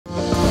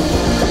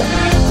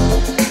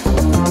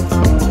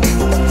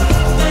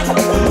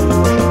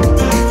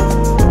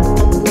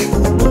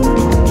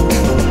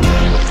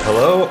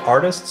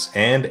artists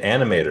and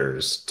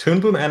animators. Toon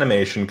Boom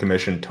Animation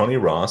commissioned Tony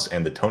Ross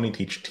and the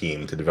TonyTeach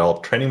team to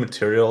develop training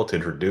material to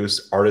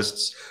introduce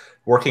artists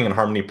working in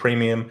Harmony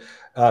Premium.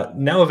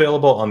 Now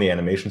available on the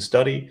Animation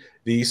Study,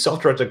 the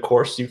self-directed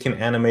course You Can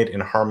Animate in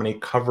Harmony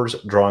covers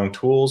drawing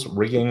tools,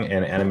 rigging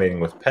and animating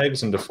with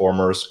pegs and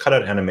deformers,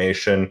 cutout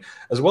animation,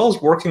 as well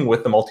as working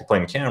with the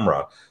multiplane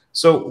camera.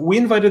 So we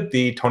invited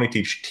the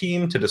TonyTeach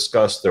team to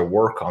discuss their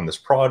work on this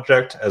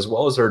project, as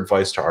well as their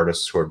advice to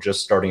artists who are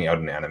just starting out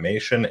in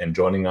animation. And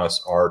joining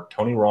us are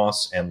Tony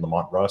Ross and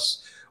Lamont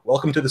Russ.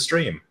 Welcome to the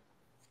stream.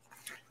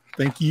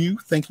 Thank you.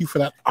 Thank you for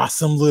that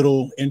awesome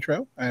little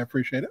intro. I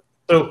appreciate it.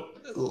 So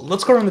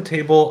let's go around the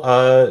table.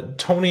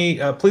 Tony,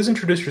 please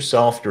introduce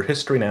yourself, your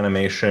history in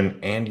animation,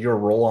 and your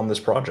role on this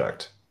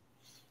project.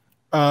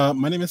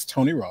 My name is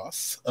Tony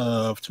Ross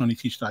of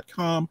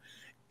TonyTeach.com,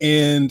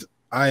 and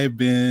I've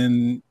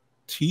been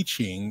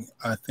teaching,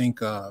 I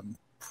think,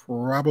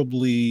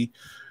 probably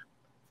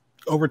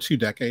over 2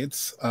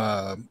 decades.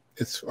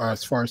 As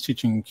far as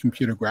teaching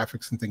computer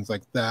graphics and things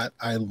like that,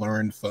 I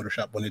learned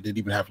Photoshop when it didn't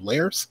even have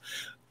layers.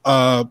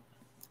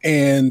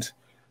 And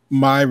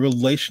my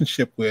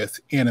relationship with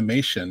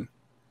animation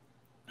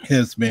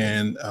has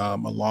been a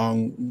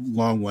long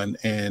one,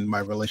 and my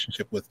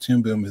relationship with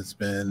Toon Boom has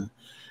been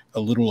a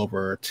little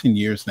over 10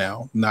 years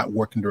now, not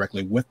working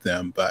directly with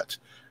them, but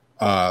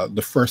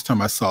the first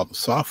time I saw the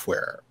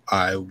software,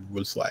 I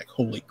was like,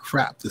 holy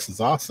crap, this is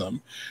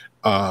awesome.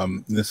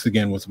 This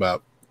again was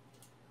about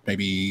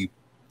maybe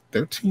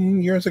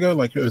 13 years ago.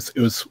 Like it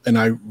was, and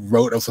I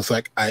was just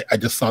like, I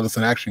just saw this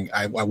in action.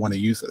 I want to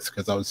use this,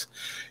 because I was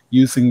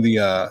using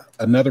the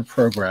another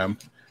program,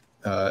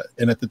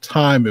 and at the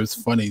time it was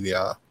funny.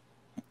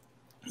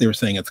 They were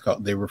saying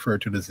they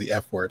referred to it as the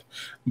F word,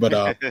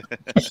 but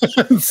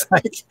it's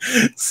like,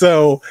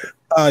 so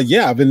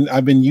yeah,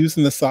 I've been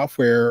using the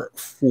software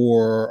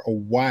for a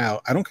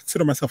while. I don't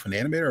consider myself an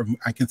animator.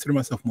 I consider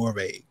myself more of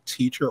a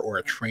teacher or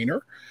a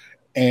trainer.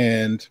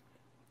 And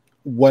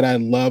what I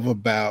love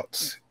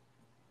about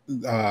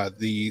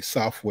the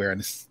software, and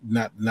it's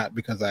not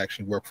because I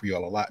actually work for you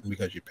all a lot and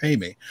because you pay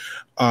me,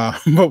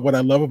 but what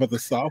I love about the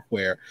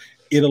software,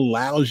 it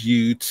allows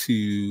you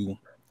to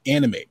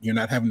animate. You're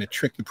not having to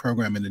trick the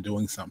program into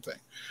doing something.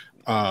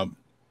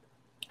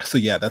 So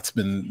yeah, that's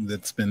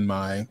been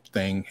my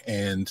thing.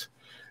 And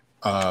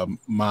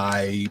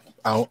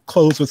I'll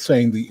close with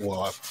saying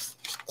I'll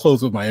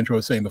close with my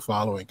intro saying the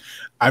following.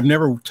 I've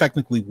never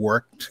technically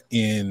worked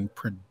in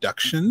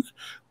production.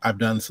 I've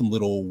done some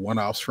little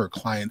one-offs for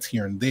clients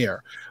here and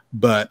there,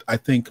 but I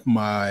think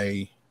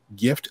my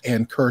gift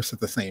and curse at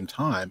the same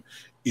time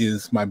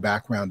is my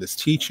background is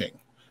teaching.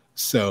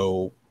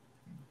 So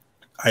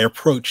I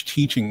approach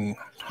teaching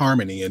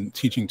Harmony and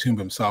teaching Toon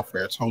Boom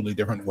software a totally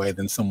different way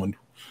than someone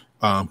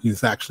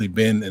who's actually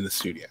been in the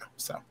studio.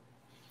 So,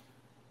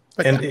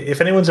 and if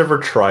anyone's ever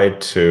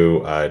tried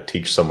to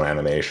teach someone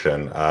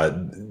animation,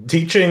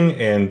 teaching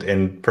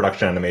and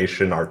production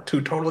animation are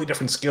 2 totally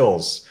different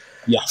skills.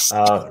 Yes.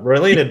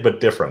 Related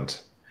but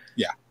different.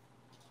 Yeah.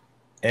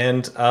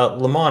 And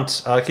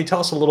Lamont, can you tell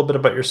us a little bit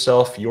about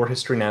yourself, your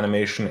history in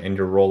animation, and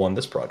your role on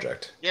this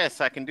project? Yes,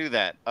 I can do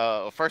that.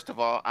 First of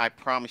all, I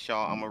promise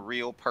y'all I'm a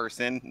real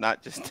person,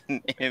 not just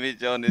an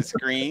image on the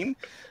screen.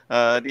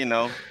 You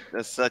know,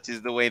 such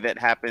is the way that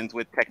happens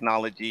with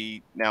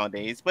technology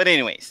nowadays. But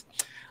anyways,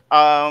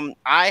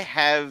 I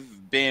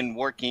have been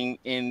working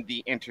in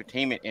the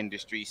entertainment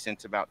industry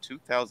since about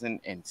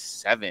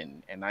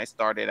 2007, and I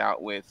started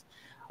out with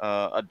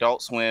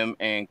Adult Swim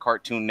and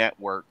Cartoon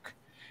Network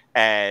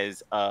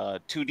as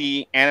a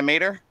 2D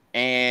animator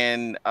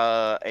and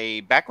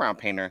a background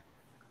painter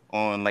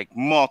on like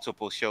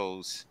multiple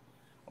shows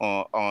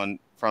on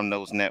from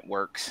those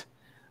networks.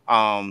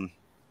 I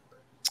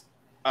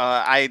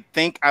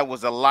think I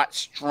was a lot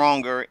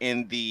stronger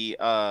in the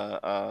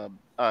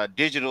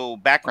digital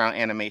background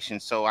animation,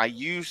 so I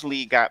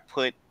usually got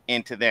put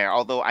into there,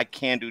 although I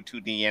can do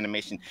 2D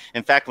animation.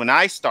 In fact, when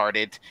I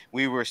started,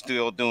 we were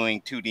still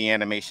doing 2D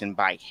animation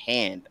by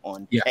hand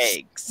on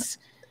pegs.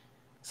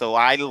 So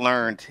I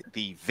learned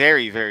the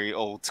very, very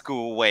old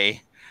school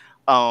way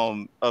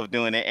of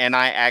doing it. And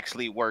I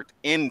actually worked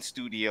in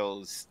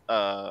studios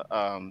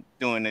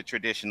doing the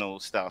traditional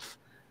stuff.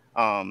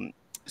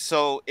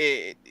 So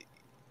it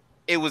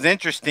was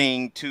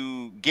interesting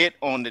to get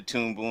on the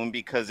Toon Boom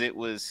because it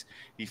was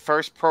the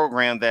first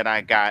program that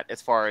I got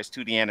as far as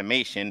 2D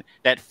animation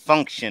that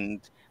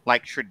functioned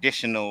like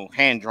traditional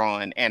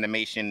hand-drawn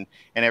animation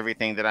and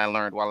everything that I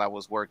learned while I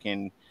was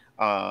working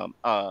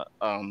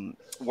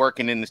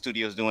working in the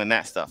studios doing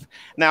that stuff.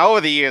 Now,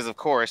 over the years, of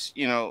course,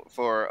 you know,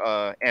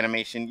 for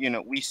animation, you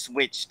know, we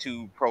switched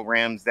to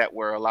programs that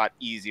were a lot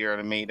easier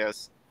and made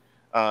us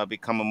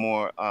become a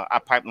more our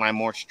pipeline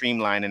more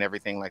streamlined and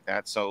everything like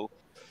that. So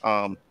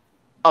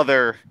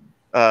other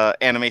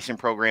animation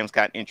programs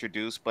got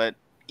introduced, but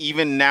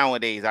even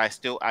nowadays, I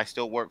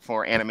still work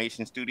for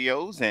animation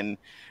studios, and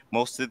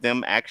most of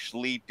them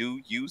actually do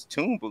use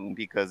Toon Boom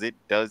because it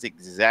does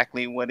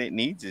exactly what it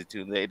needs it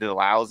to. It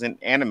allows an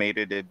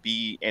animator to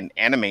be an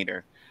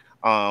animator.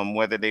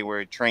 whether they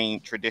were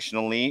trained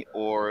traditionally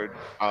or,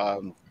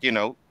 you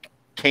know,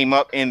 came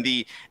up in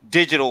the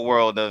digital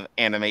world of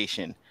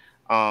animation.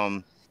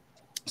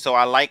 So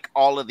I like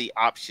all of the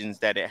options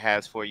that it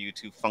has for you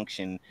to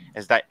function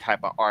as that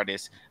type of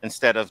artist,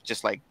 instead of,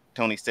 just like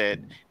Tony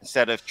said,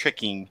 instead of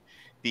tricking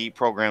the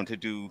program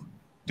to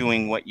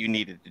doing what you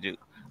needed to do.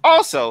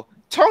 Also,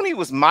 Tony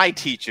was my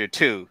teacher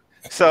too.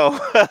 So,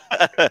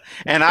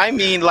 and I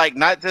mean, like,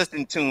 not just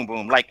in Toon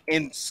Boom, like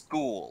in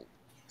school.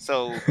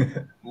 So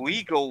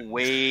we go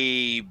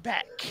way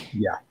back.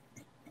 Yeah.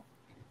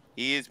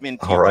 He has been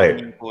All teaching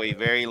right. me for a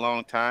very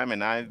long time,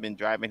 and I've been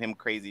driving him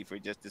crazy for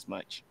just as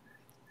much.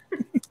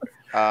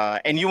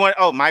 And you want,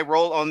 oh, my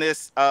role on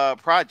this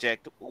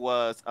project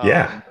was,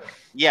 Yeah.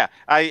 yeah,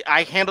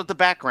 I handled the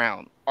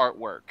background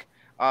artwork.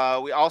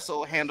 We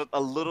also handled a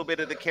little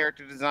bit of the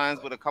character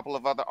designs with a couple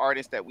of other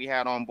artists that we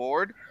had on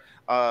board.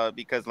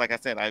 Because, like I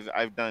said,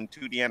 I've done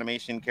 2D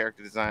animation,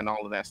 character design,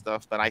 all of that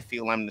stuff, but I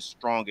feel I'm the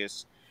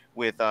strongest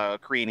with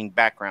creating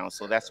backgrounds.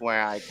 So that's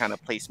where I kind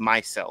of place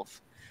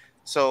myself.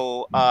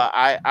 So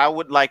I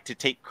would like to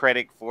take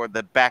credit for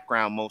the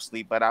background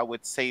mostly, but I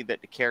would say that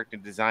the character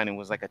designing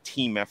was like a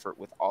team effort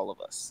with all of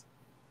us.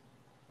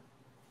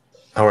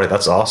 All right,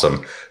 that's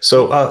awesome.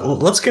 So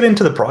let's get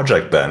into the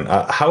project then.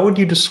 How would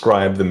you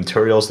describe the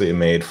materials that you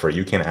made for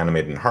You Can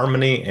Animate in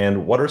Harmony,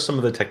 and what are some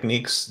of the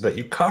techniques that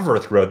you cover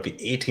throughout the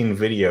 18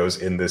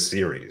 videos in this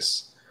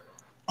series?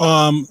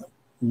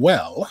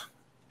 Well,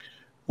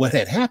 what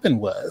had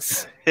happened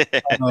was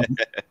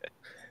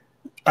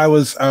I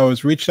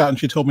was reached out, and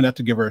she told me not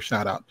to give her a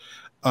shout out.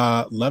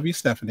 Love you,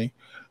 Stephanie.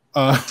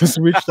 Was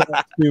reached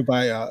out to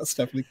by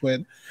Stephanie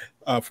Quinn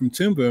from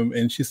Toon Boom,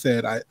 and she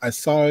said, I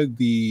saw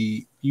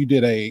you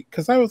did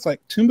because I was like,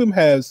 Toon Boom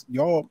has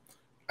y'all,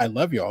 I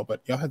love y'all,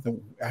 but y'all have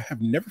I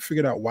have never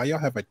figured out why y'all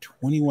have a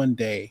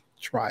 21-day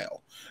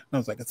trial. And I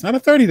was like, it's not a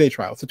 30-day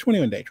trial, it's a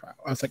 21-day trial.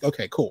 I was like,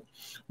 okay, cool.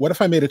 What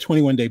if I made a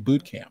 21-day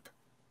boot camp?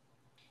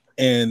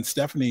 And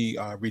Stephanie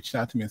reached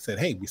out to me and said,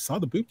 hey, we saw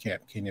the boot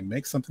camp. Can you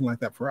make something like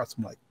that for us?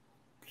 I'm like,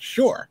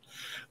 sure.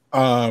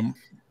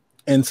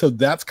 And so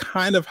that's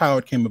kind of how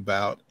it came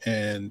about.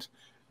 And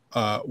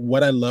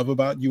what I love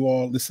about you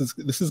all, this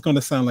is going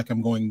to sound like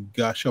I'm going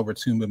gush over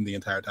Toon Boom the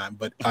entire time,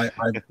 but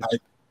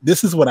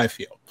this is what I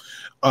feel.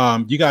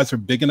 You guys are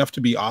big enough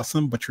to be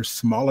awesome, but you're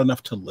small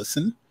enough to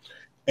listen.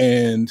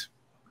 And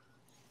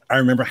I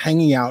remember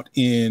hanging out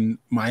in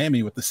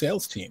Miami with the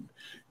sales team,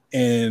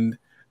 and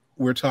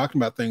we're talking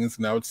about things,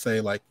 and I would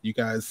say, like, you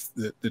guys,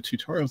 the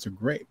tutorials are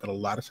great, but a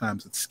lot of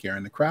times it's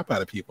scaring the crap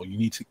out of people. You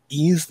need to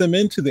ease them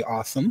into the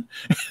awesome.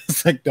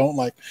 It's like, don't,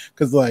 like,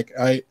 because like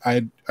I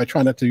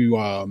try not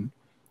to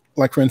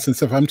like, for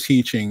instance, if I'm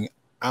teaching,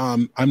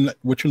 I'm not,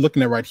 what you're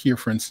looking at right here,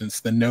 for instance,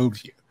 the node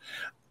view.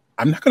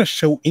 I'm not going to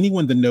show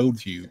anyone the node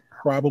view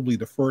probably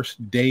the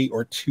first day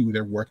or two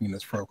they're working in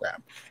this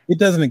program. It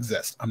doesn't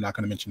exist. I'm not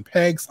going to mention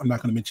pegs. I'm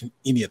not going to mention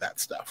any of that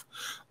stuff.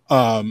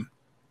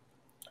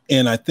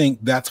 And I think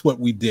that's what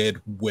we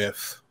did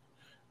with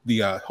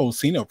the whole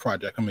C-Note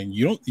project. I mean,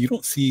 you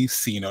don't see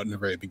C-Note in the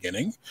very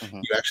beginning. Mm-hmm.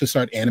 You actually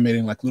start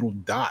animating like little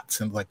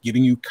dots and like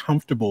getting you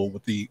comfortable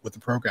with the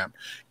program,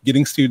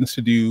 getting students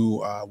to do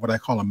what I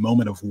call a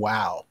moment of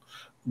wow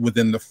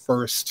within the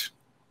first.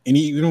 And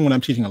even when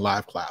I'm teaching a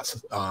live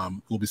class,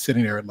 we'll be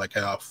sitting there at like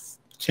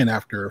 10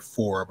 after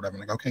 4 or whatever. I'm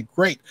like, okay,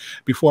 great.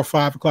 Before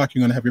 5 o'clock,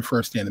 you're going to have your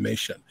first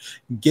animation.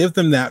 Give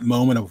them that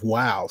moment of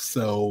wow.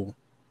 So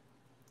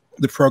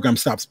the program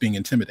stops being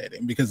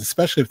intimidating, because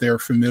especially if they're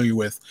familiar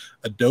with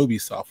Adobe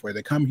software,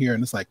 they come here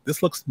and it's like,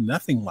 this looks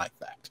nothing like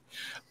that.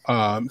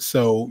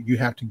 So you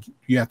have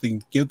to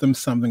give them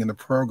something in the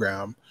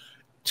program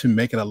to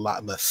make it a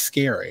lot less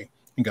scary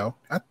and go,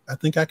 I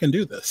think I can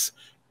do this.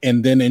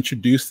 And then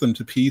introduce them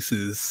to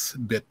pieces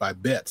bit by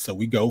bit. So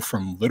we go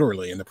from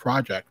literally in the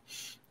project,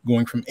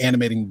 going from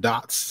animating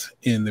dots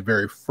in the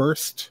very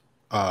first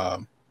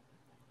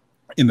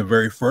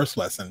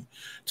lesson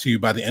to,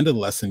 by the end of the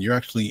lesson, you're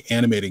actually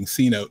animating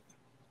C-Note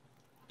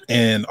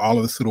and all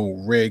of this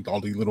little rig,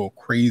 all the little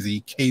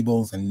crazy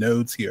cables and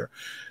nodes here.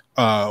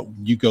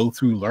 You go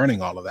through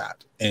learning all of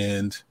that.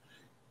 And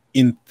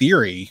in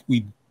theory,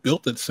 we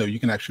built it so you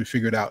can actually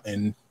figure it out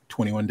in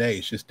 21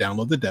 days. Just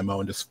download the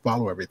demo and just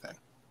follow everything.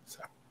 So.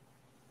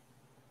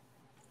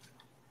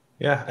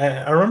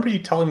 Yeah, I remember you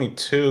telling me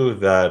too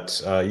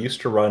that you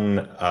used to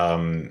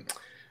run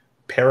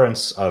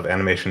parents of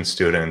animation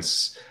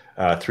students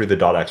through the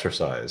dot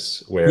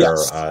exercise, where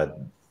yes.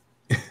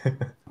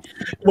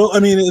 Well, I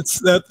mean, it's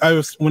that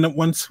when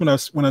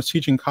I was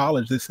teaching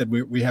college, they said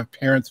we have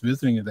parents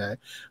visiting today.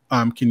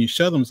 Can you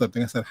show them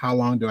something? I said, how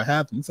long do I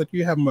have them? It's like,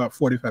 you have them about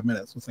 45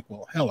 minutes. It's like,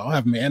 well, hell, I'll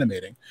have them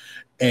animating,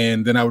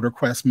 and then I would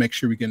request make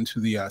sure we get into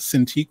the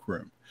Cintiq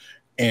room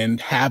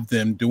and have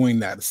them doing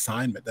that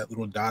assignment, that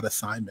little dot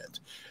assignment.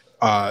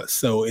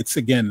 So it's,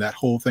 again, that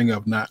whole thing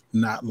of not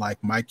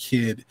like my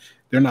kid.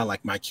 They're not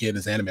like, my kid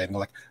is animating.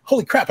 They're like,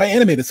 holy crap, I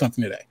animated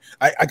something today.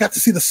 I got to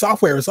see the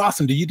software. It's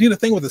awesome. Do you do the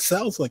thing with the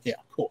cells? Like, yeah,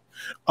 cool.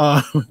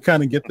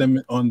 Kind of get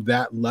them on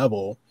that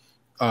level.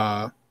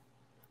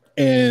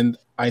 And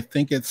I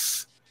think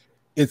it's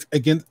it's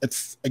again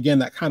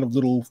that kind of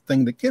little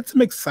thing that gets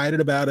them excited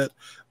about it,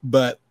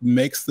 but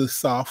makes the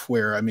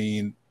software. I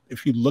mean,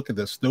 if you look at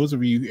this, those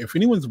of you, if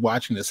anyone's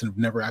watching this and have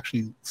never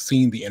actually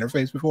seen the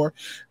interface before,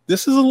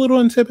 this is a little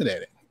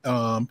intimidating.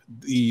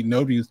 The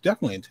node view is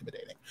definitely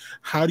intimidating.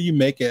 How do you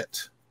make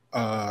it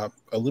a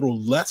little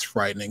less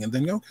frightening? And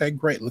then, okay,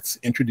 great, let's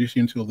introduce you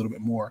into a little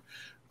bit more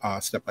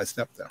step by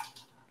step there.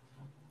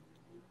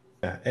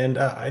 Yeah, and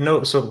I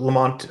know, so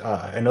Lamont,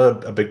 I know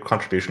a big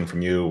contribution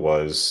from you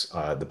was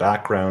the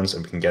backgrounds,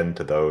 and we can get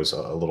into those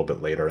a little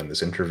bit later in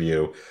this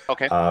interview.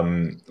 Okay.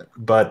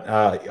 But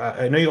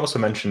I know you also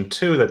mentioned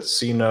too that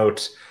C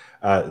Note,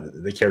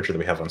 the character that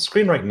we have on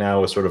screen right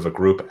now, is sort of a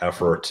group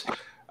effort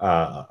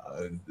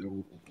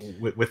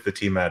with the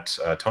team at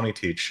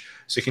TonyTeach.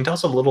 So you can tell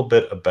us a little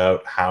bit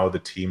about how the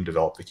team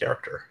developed the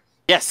character.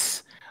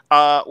 Yes.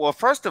 Well,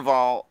 first of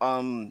all,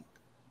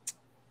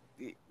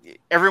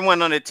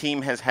 everyone on the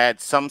team has had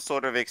some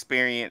sort of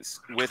experience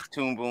with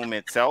Toon Boom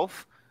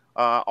itself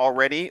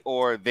already,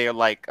 or they're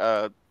like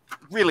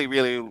really,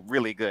 really,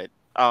 really good.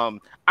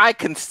 I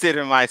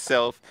consider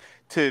myself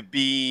to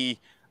be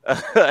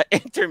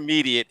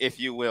intermediate, if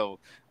you will,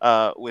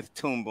 with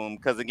Toon Boom,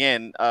 because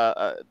again,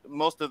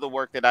 most of the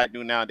work that I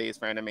do nowadays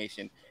for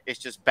animation is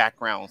just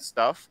background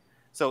stuff.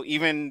 So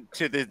even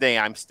to this day,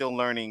 I'm still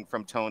learning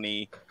from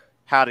Tony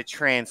how to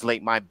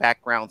translate my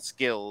background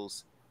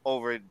skills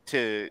over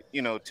to,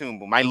 you know, Toon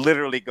Boom. I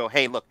literally go,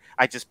 hey, look,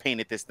 I just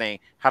painted this thing.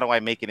 How do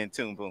I make it in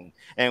Toon Boom?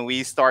 And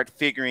we start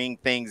figuring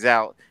things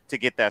out to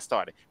get that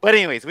started. But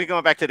anyways, we're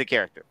going back to the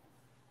character.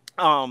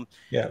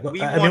 Yeah, but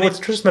I mean, what's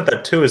interesting about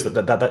that too is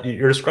that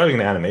you're describing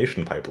an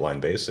animation pipeline,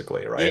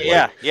 basically, right?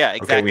 Yeah, Like, yeah,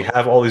 okay, we exactly.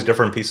 have all these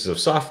different pieces of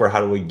software.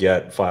 How do we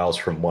get files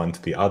from one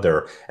to the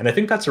other? And I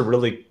think that's a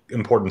really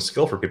important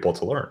skill for people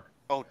to learn.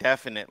 Oh,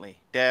 definitely,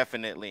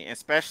 definitely.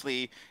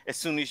 Especially as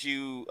soon as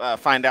you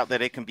find out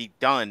that it can be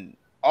done,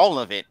 all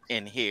of it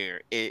in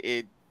here,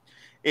 it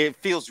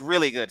feels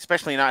really good,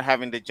 especially not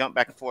having to jump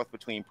back and forth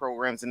between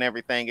programs and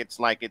everything. It's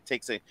like it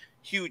takes a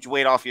huge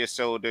weight off your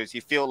shoulders. You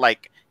feel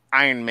like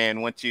Iron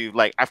Man once you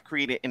like. I've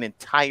created an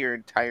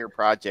entire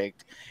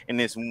project in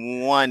this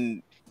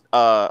one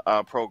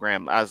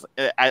program.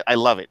 I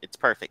love it. It's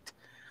perfect.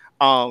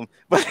 But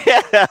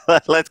yeah,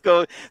 let's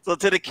go. So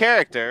to the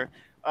character,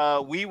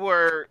 we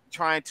were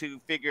trying to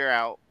figure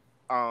out.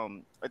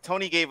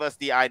 Tony gave us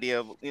the idea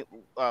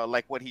of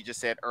like what he just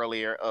said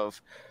earlier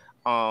of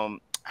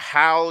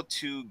how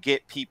to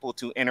get people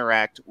to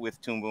interact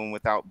with Toon Boom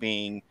without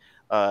being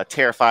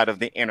terrified of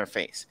the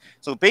interface.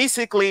 So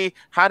basically,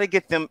 how to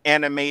get them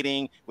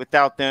animating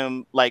without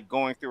them like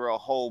going through a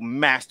whole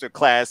master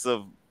class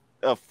of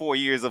 4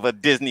 years of a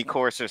Disney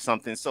course or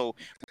something. So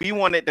we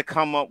wanted to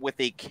come up with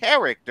a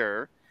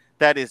character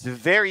that is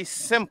very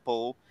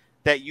simple,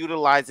 that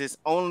utilizes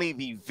only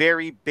the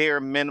very bare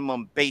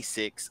minimum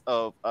basics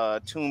of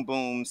Toon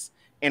Boom's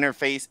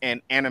interface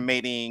and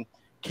animating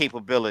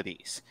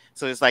capabilities.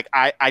 So it's like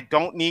I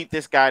don't need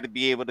this guy to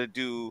be able to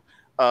do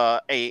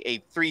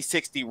a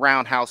 360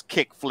 roundhouse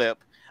kickflip.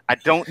 I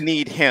don't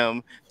need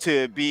him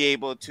to be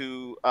able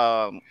to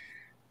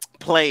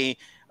play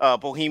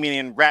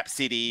Bohemian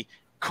Rhapsody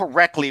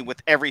correctly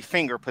with every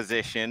finger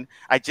position.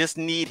 I just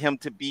need him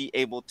to be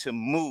able to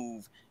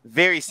move.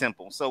 Very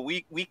simple. So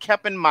we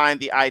kept in mind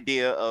the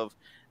idea of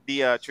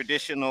the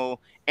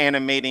traditional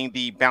animating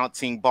the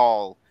bouncing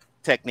ball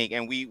technique,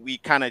 and we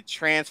kind of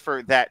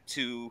transferred that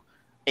to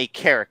a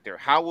character.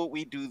 How would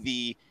we do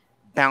the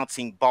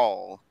bouncing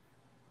ball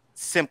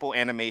simple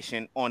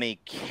animation on a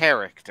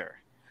character?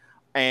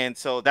 And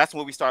so that's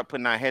where we started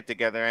putting our head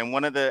together. And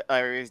one of the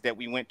areas that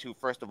we went to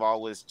first of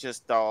all was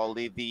just all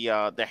the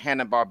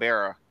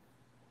Hanna-Barbera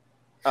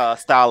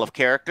style of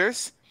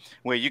characters,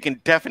 where you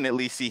can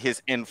definitely see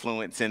his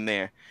influence in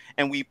there.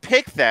 And we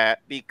picked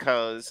that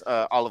because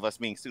all of us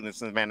being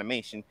students of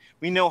animation,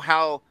 we know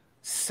how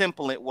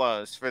simple it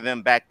was for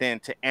them back then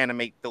to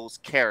animate those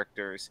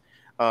characters.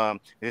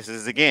 This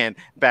is again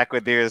back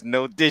when there's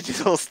no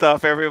digital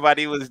stuff.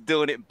 Everybody was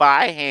doing it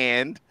by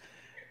hand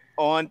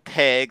on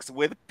pegs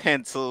with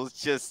pencils,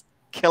 just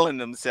killing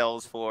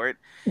themselves for it.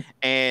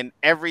 And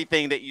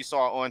everything that you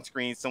saw on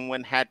screen,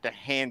 someone had to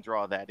hand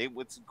draw that. It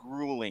was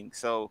grueling.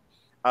 So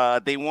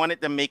they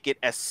wanted to make it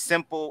as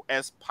simple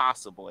as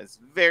possible, as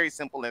very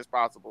simple as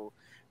possible,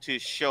 to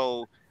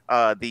show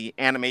the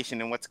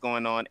animation and what's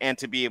going on, and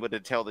to be able to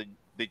tell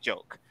the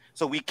joke.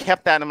 So we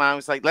kept that in mind. It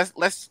was like,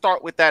 let's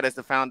start with that as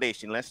the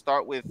foundation. Let's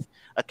start with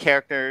a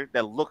character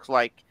that looks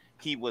like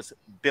he was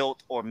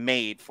built or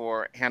made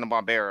for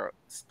Hanna-Barbera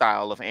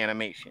style of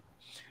animation.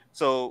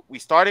 So we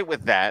started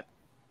with that,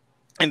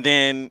 and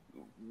then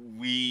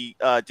we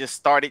just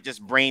started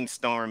just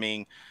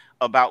brainstorming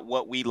about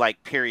what we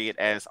like, period,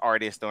 as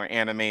artists or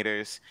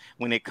animators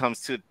when it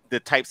comes to the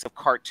types of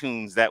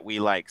cartoons that we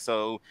like.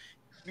 So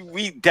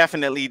we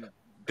definitely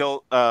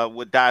don't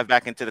would dive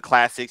back into the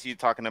classics. You're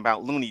talking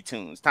about Looney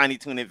Tunes, Tiny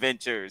Toon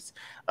Adventures,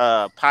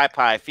 Pie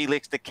Pie,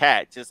 Felix the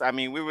Cat. Just, I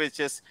mean, we were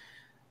just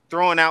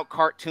throwing out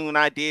cartoon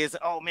ideas.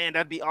 Oh man,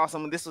 that'd be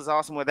awesome. And this was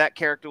awesome. Or that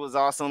character was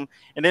awesome.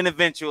 And then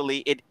eventually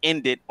it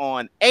ended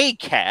on a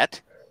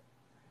cat.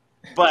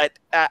 But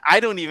I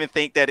don't even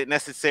think that it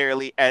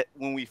necessarily,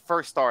 when we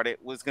first started,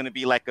 was going to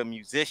be like a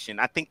musician.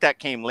 I think that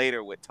came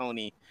later with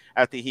Tony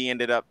after he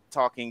ended up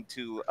talking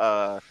to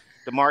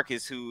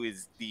DeMarcus, who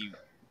is the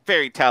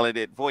very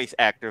talented voice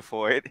actor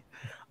for it.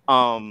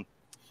 And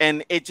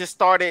it just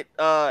started,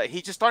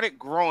 he just started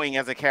growing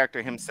as a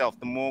character himself.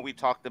 The more we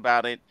talked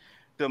about it,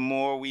 the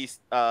more we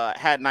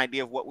had an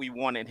idea of what we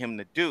wanted him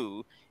to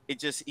do. He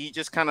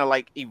just kind of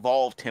like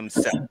evolved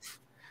himself.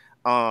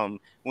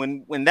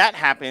 When that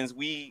happens,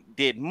 we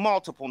did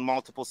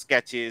multiple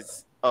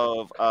sketches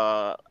of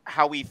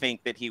how we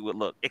think that he would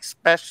look,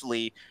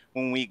 especially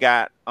when we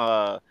got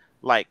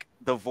like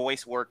the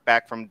voice work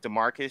back from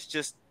DeMarcus,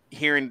 just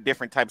hearing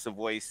different types of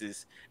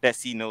voices that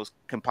C knows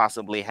can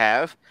possibly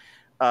have.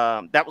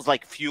 That was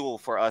like fuel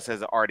for us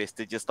as an artist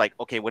to just like,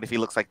 okay, what if he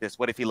looks like this?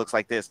 What if he looks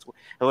like this?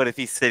 What if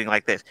he's sitting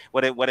like this?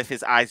 What if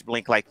his eyes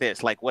blink like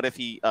this? Like, what if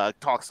he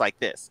talks like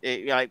this?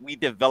 Like, we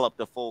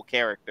developed a full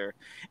character,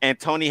 and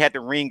Tony had to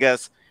ring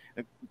us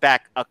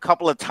back a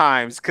couple of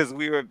times because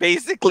we were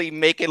basically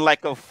making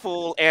like a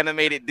full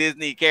animated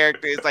Disney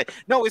character. It's like,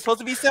 no, it's supposed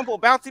to be simple,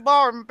 bouncy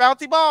ball,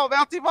 bouncy ball,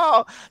 bouncy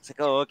ball. It's like,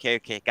 oh, okay,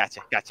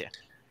 gotcha.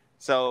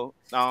 So,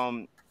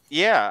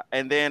 yeah,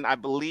 and then I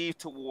believe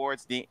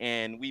towards the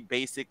end, we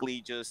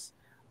basically just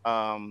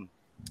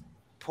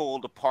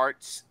pulled the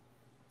parts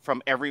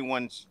from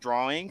everyone's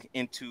drawing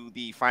into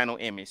the final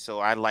image. So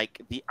I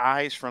like the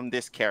eyes from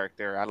this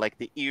character. I like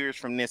the ears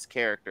from this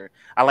character.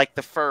 I like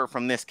the fur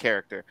from this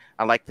character.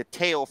 I like the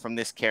tail from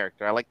this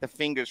character. I like the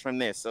fingers from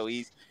this. So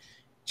he's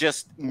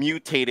just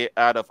mutated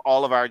out of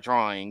all of our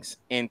drawings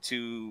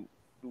into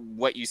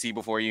what you see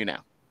before you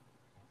now.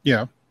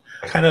 Yeah.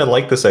 I kind of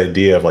like this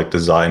idea of like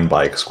design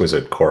by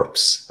exquisite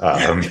corpse.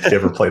 Have you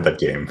ever played that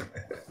game?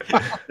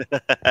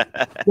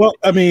 Well,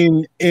 I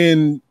mean,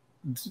 in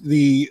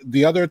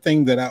the other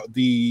thing that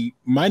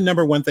my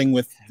number one thing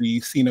with the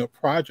C Note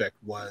project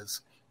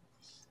was,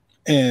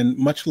 and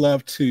much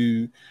love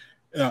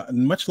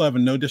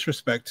and no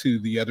disrespect to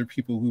the other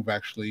people who've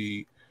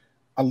actually,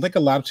 I like a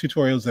lot of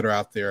tutorials that are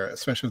out there,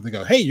 especially if they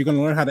go, hey, you're going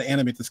to learn how to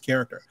animate this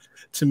character.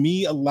 To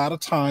me, a lot of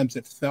times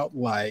it felt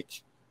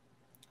like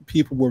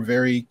people were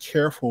very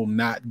careful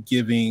not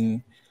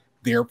giving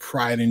their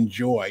pride and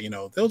joy. You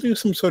know, they'll do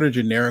some sort of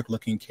generic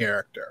looking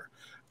character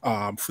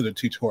for the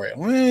tutorial.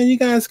 Well, you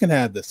guys can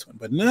have this one,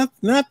 but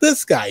not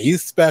this guy.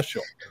 He's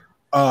special.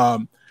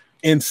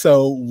 And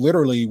so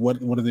literally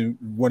one of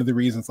the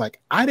reasons,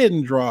 like, I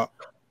didn't draw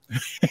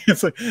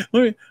it's like,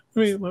 let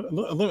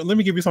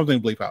me give you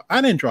something to bleep out.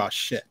 I didn't draw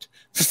shit.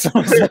 So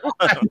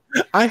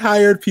I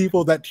hired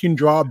people that can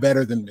draw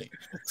better than me.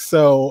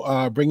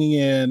 So bringing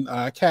in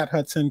Kat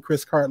Hudson,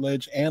 Chris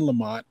Cartledge, and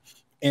Lamont,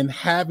 and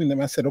having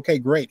them, I said, okay,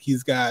 great.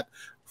 He's got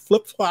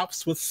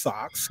flip-flops with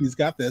socks. He's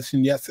got this,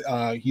 and yes,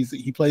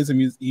 he plays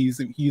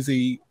he's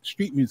a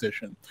street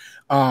musician.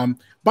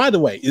 By the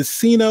way, is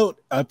C Note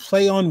a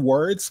play on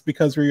words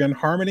because we're in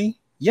harmony?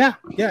 Yeah,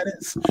 it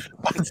is.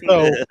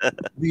 So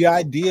the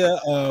idea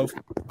of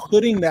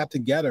putting that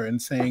together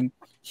and saying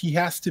he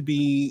has to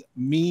be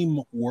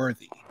meme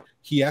worthy.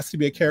 He has to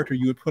be a character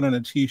you would put on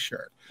a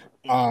t-shirt.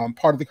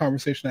 Part of the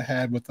conversation I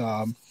had with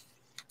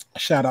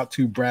shout out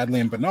to Bradley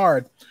and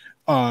Bernard,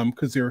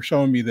 because they were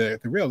showing me the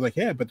reel. I was like,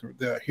 yeah, but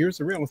here's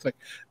the reel. It's like,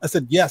 I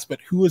said, yes,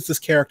 but who is this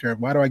character and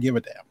why do I give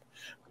a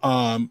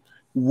damn?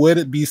 Would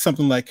it be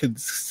something like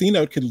C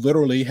Note could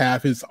literally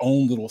have his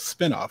own little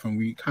spinoff? And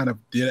we kind of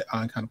did it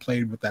on, kind of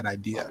played with that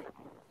idea.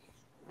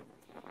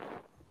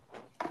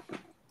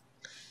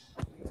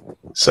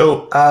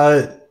 So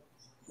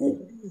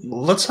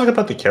let's talk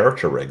about the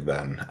character rig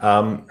then.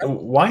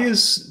 Why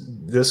is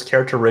this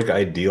character rig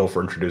ideal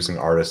for introducing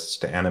artists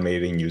to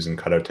animating using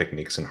cutout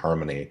techniques in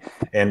Harmony?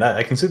 And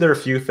I can see there are a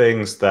few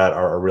things that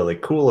are really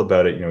cool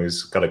about it. You know,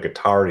 he's got a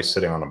guitar, he's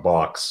sitting on a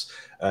box.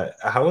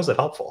 How is it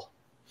helpful?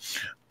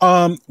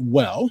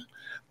 Well,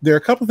 there are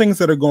a couple things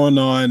that are going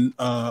on.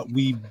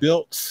 We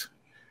built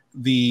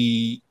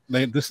this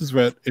is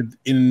what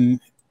in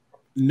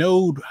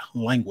Node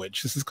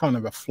language. This is kind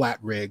of a flat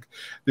rig.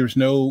 There's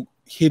no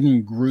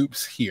hidden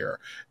groups here.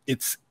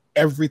 It's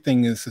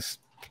everything is just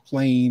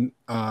plain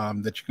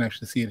that you can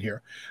actually see it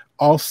here.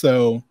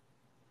 Also,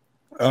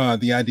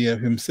 the idea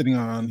of him sitting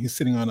on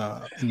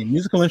a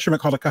musical instrument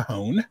called a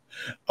cajon,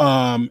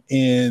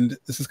 and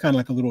this is kind of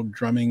like a little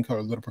drumming or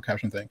a little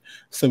percussion thing.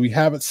 So we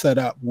have it set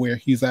up where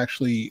he's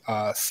actually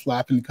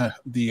slapping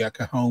the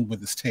cajon with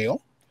his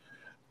tail,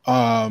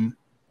 and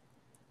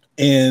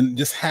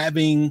just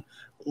having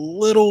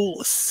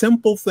little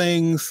simple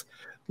things.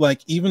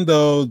 Like, even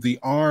though the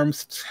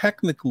arms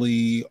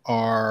technically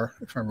are,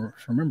 if I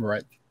remember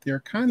right, they're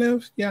kind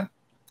of, yeah.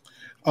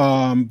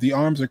 The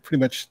arms are pretty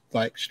much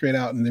like straight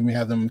out, and then we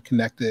have them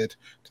connected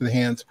to the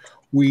hands.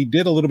 We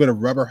did a little bit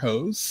of rubber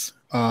hose,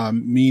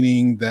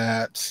 meaning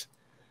that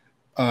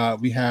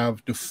we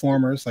have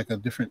deformers, like a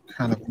different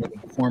kind of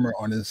deformer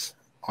on his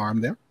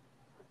arm there.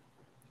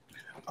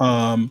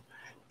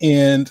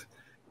 And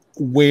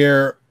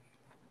where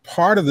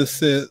part of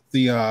this is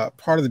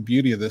part of the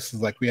beauty of this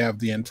is like we have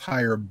the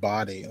entire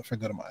body. If I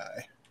go to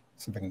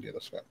see if I can do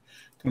this right.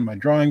 Go to my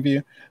drawing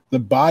view. The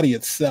body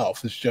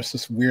itself is just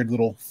this weird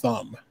little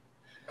thumb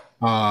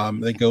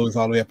that goes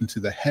all the way up into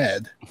the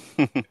head.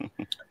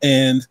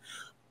 And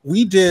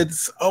we did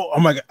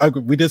my god,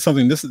 we did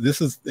something.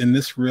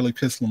 This really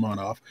pissed Lamont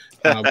off.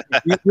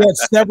 We had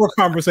several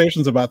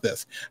conversations about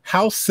this.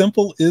 How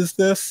simple is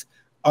this?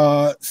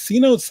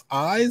 C-Note's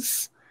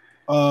eyes.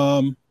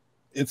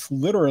 It's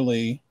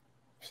literally,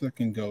 so I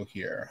can go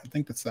here. I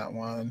think that's that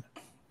one.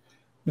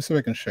 Let me see if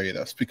I can show you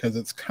this because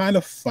it's kind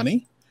of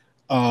funny.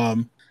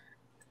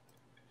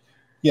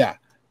 Yeah.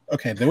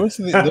 Okay. There was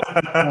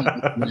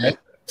right?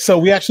 So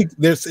we actually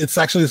it's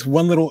actually this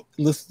one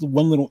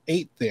little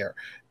 8 there,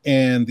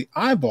 and the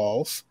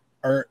eyeballs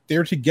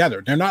they're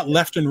together. They're not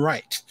left and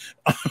right.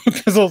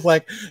 Because I was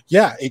like,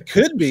 yeah, it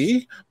could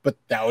be, but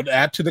that would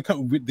add to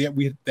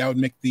that would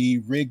make the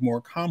rig more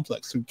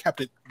complex. So we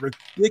kept it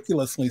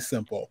ridiculously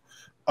simple,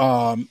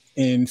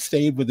 and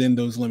stayed within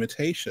those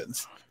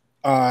limitations,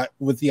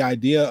 with the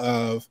idea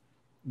of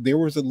there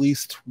was at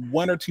least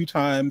 1 or 2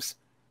 times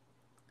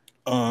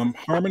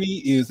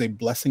harmony is a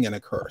blessing and a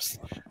curse.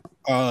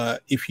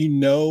 If you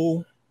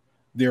know,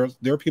 there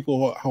are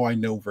people who I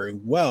know very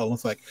well.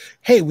 It's like,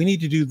 hey, we need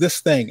to do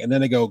this thing, and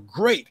then they go,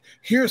 great,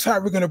 here's how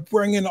we're going to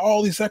bring in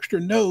all these extra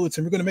nodes,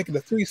 and we're going to make it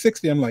a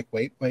 360. I'm like,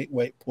 wait,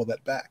 pull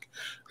that back.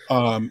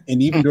 And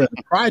even during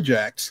the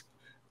project,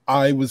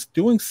 I was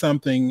doing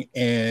something,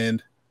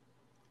 and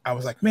I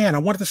was like, man, I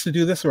wanted this to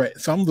do this right.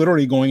 So I'm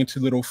literally going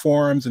into little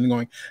forums and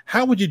going,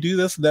 how would you do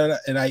this?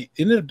 And I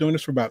ended up doing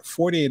this for about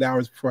 48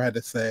 hours before I had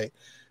to say,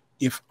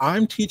 if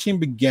I'm teaching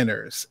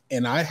beginners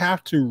and I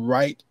have to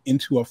write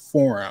into a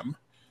forum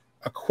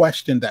a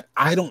question that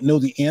I don't know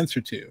the answer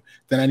to,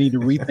 then I need to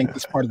rethink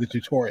this part of the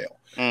tutorial.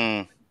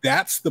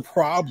 That's the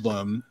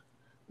problem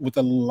with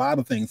a lot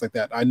of things like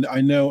that.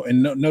 I know,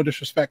 and no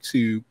disrespect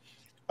to,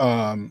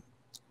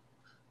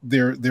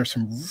 there's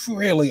some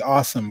really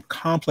awesome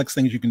complex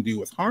things you can do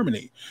with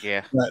harmony.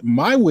 Yeah. But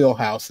my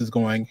wheelhouse is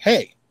going,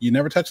 hey, you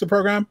never touch the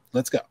program?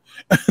 Let's go.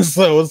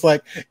 So it's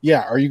like,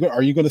 yeah, are you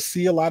going to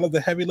see a lot of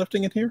the heavy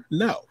lifting in here?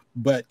 No.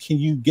 But can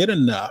you get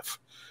enough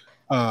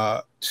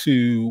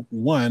to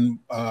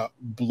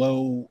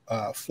blow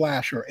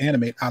Flash or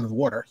Animate out of the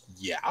water?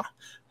 Yeah.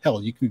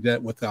 Hell, you can do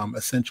that with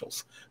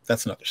essentials.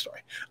 That's another story.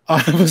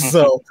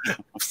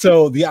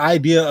 So the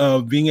idea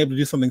of being able to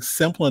do something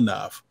simple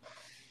enough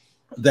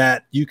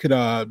that you could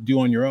do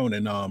on your own.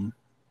 And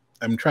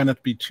I'm trying not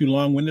to be too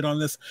long-winded on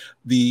this.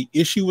 The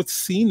issue with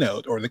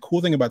C-Note, or the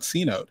cool thing about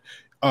C-Note,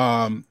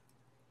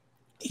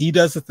 he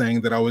does the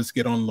thing that I always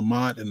get on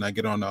Lamont and I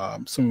get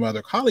on some of my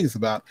other colleagues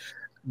about.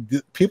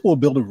 People will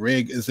build a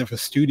rig as if a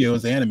studio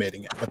is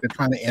animating it, but they're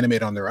trying to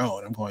animate on their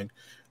own. I'm going,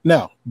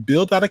 no,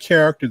 build out a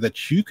character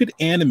that you could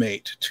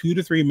animate 2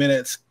 to 3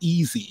 minutes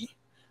easy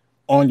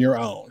on your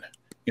own,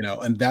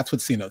 and that's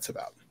what C-Note's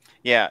about.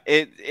 Yeah,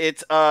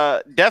 it's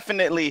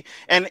definitely,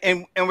 and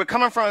we're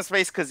coming from a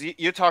space because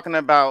you're talking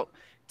about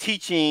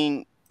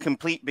teaching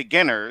complete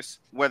beginners,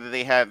 whether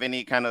they have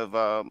any kind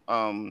of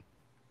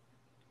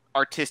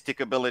artistic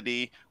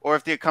ability, or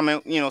if they're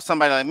coming,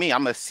 somebody like me,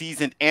 I'm a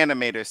seasoned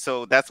animator.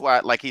 So that's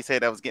why, like he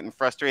said, I was getting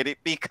frustrated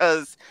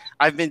because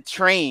I've been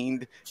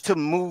trained to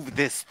move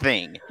this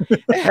thing.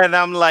 And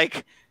I'm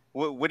like,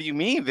 what do you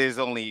mean there's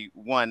only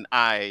one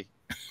eye?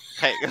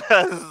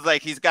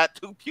 Like, he's got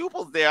 2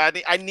 pupils there.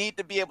 I need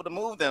to be able to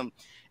move them.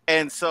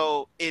 And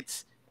so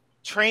it's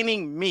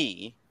training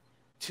me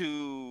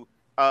to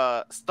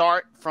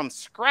start from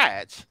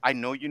scratch. I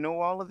know you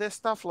know all of this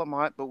stuff,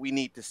 Lamont, but we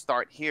need to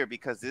start here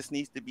because this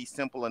needs to be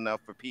simple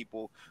enough for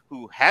people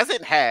who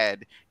hasn't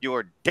had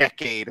your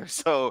decade or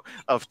so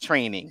of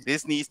training.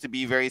 This needs to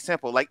be very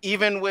simple. Like,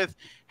 even with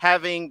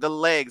having the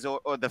legs, or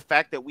the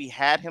fact that we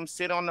had him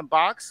sit on the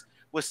box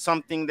was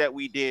something that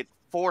we did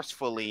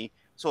forcefully,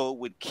 so it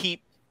would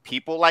keep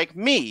people like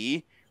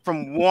me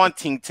from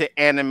wanting to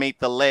animate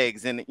the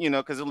legs. And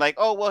because they're like,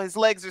 oh, well, his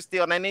legs are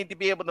still and I need to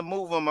be able to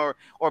move them or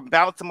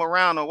bounce them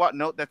around or what.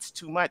 No, that's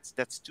too much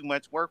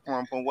work for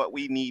him from what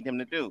we need him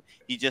to do.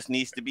 He just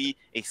needs to be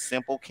a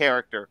simple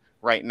character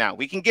right now.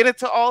 We can get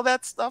into all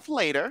that stuff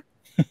later,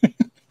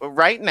 but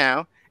right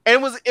now,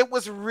 and it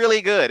was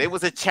really good. It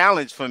was a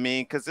challenge for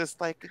me because it's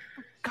like,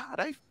 God,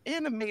 I've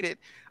animated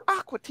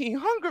Aqua Teen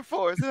Hunger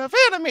Force, and I've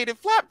animated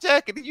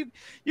Flapjack, and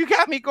you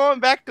got me going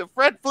back to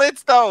Fred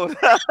Flintstone.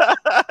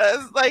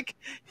 It's like,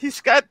 he's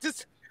got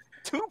just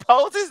 2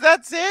 poses,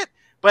 that's it.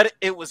 But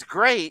it was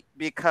great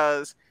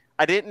because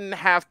I didn't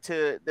have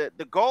to,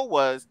 the goal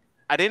was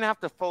I didn't have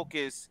to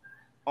focus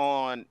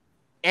on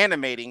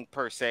animating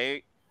per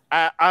se.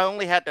 I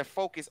only had to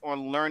focus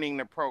on learning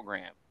the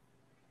program.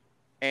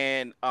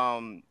 And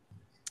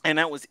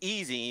that was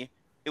easy.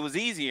 It was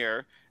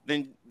easier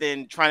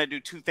than trying to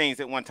do 2 things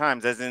at one time,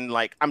 as in,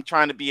 like, I'm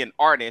trying to be an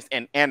artist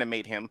and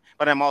animate him,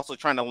 but I'm also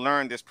trying to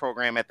learn this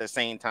program at the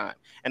same time.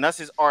 And us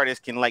as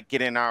artists can, like,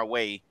 get in our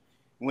way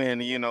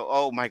when, you know,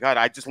 oh my God,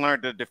 I just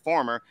learned the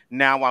deformer.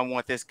 Now I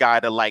want this guy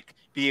to like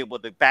be able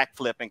to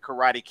backflip and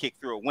karate kick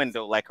through a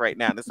window like right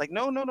now. And it's like,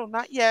 no, no, no,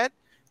 not yet.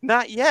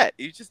 Not yet.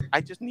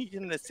 I just need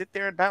him to sit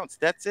there and bounce.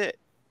 That's it.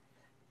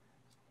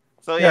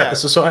 So Yeah, yeah.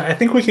 so I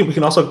think we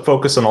can also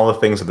focus on all the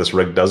things that this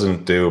rig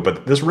doesn't do,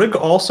 but this rig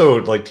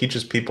also like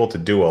teaches people to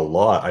do a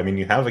lot. I mean,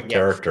 you have a Yes.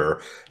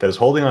 character that is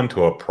holding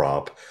onto a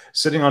prop,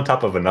 sitting on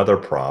top of another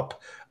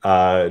prop,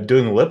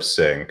 doing lip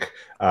sync,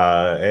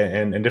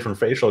 and different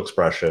facial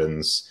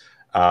expressions,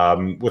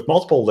 with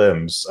multiple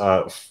limbs,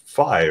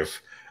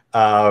 five.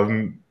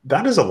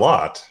 That is a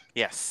lot.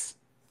 Yes.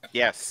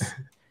 Yes.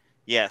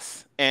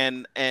 Yes.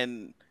 And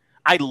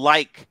I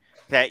like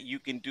that you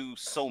can do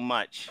so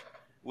much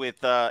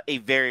with a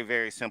very,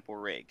 very simple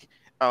rig.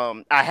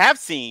 I have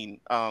seen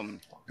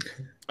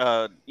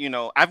you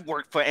know, I've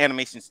worked for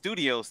animation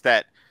studios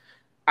that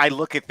I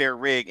look at their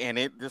rig and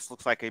it just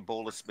looks like a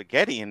bowl of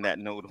spaghetti in that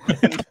node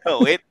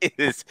window. It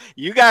is,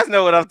 you guys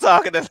know what I'm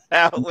talking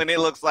about when it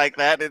looks like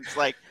that. It's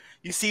like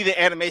you see the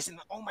animation,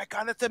 oh my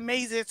God, that's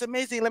amazing. It's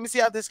amazing. Let me see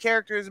how this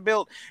character is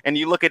built. And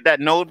you look at that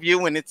node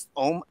view and it's,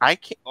 oh, I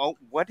can't, oh,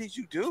 what did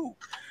you do?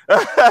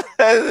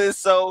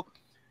 So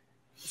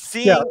Yeah,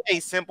 seeing a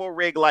simple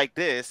rig like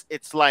this,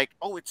 it's like,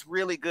 oh, it's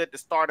really good to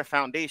start a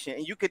foundation.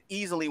 And you could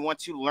easily,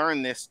 once you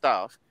learn this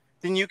stuff,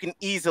 then you can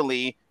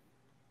easily,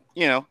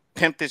 you know,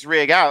 pimp this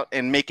rig out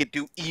and make it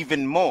do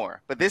even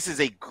more. But this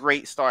is a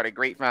great start, a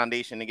great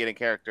foundation to get a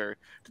character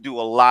to do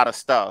a lot of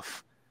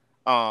stuff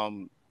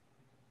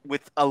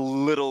with a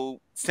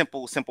little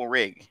simple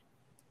rig.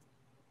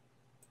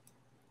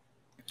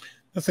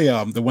 let's say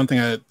the one thing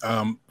I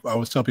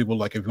always tell people,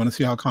 like, if you want to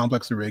see how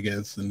complex the rig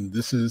is, and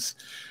this is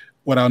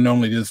what I'll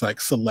normally do, is like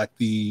select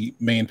the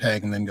main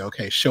peg and then go,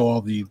 okay, show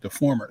all the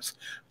deformers.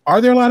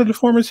 Are there a lot of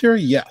deformers here?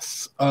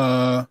 Yes.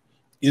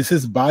 Is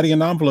his body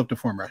an envelope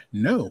deformer?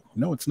 No,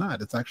 no, it's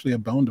not. It's actually a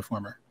bone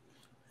deformer.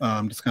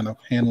 Just kind of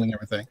handling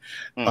everything.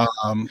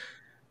 And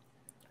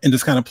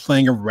just kind of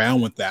playing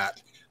around with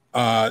that.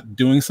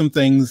 Doing some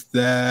things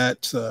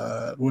that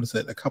what is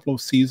it? A couple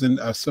of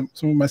some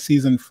of my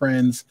seasoned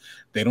friends,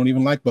 they don't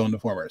even like bone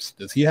deformers.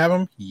 Does he have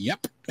them?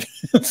 Yep.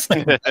 it's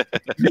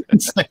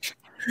like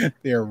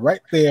they're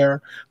right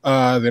there.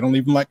 They don't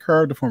even like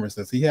curve deformers.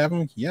 Does he have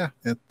them? Yeah,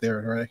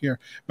 they're right here.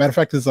 Matter of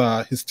fact,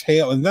 his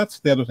tail, and that's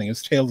the other thing.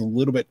 His tail is a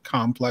little bit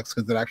complex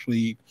because it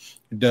actually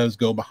does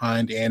go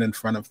behind and in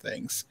front of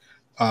things.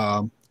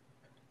 At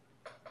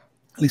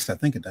least I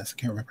think it does. I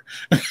can't remember.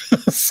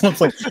 So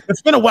it's like,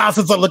 it's been a while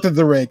since I looked at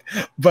the rig,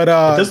 but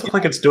it does look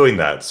like it's doing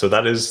that. So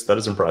that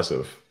is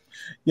impressive.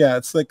 Yeah,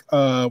 it's like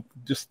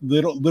just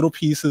little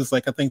pieces.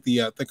 Like I think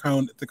the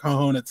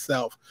cajon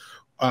itself,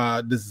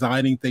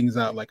 designing things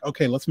out. Like,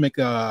 okay, let's make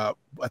I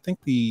think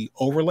the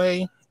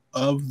overlay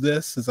of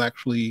this is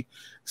actually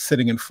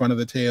sitting in front of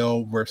the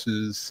tail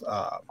versus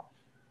the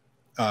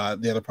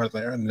other part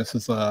there. And this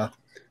is had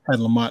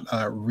Lamont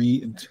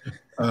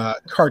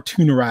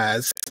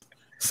cartoonerized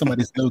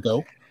somebody's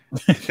logo.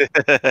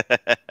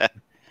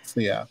 So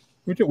yeah,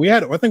 I think we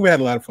had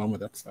a lot of fun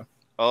with it. So.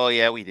 Oh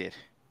yeah, we did.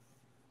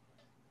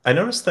 I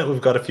noticed that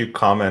we've got a few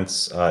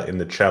comments in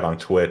the chat on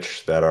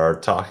Twitch that are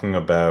talking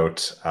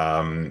about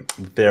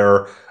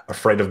they're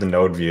afraid of the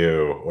node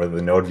view, or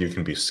the node view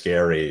can be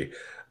scary.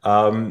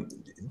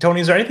 Tony,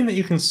 is there anything that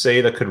you can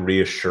say that could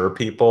reassure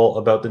people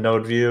about the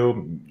node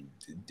view?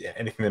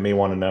 Anything they may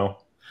want to know?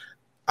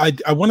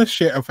 I want to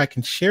share, if I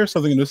can share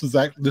something, and this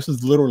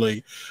is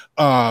literally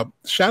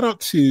shout out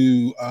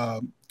to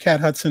Kat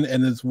Hudson,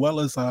 and as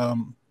well as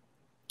Laren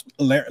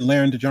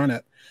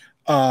DeJarnett.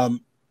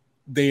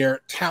 They are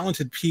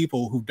talented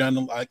people who've done a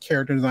lot of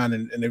character design,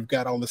 and they've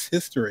got all this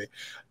history.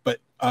 But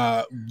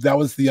that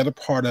was the other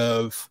part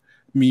of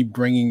me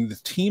bringing the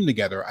team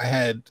together. I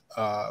had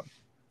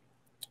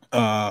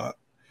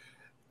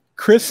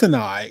Chris and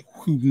I,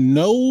 who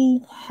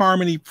know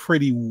Harmony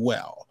pretty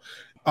well.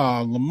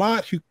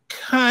 Lamont, who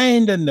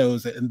kind of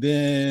knows it, and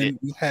then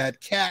we had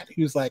Kat,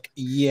 who's like,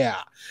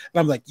 yeah, and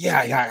I'm like,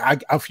 yeah.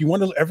 If you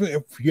want to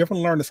if you ever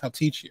learn this, I'll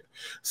teach you.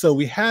 So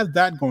we had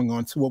that going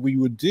on. So what we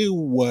would do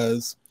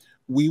was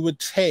we would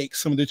take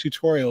some of the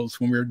tutorials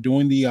when we were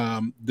doing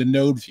the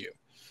node view,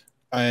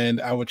 and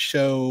I would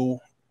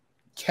show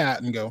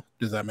Kat and go,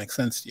 does that make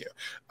sense to you?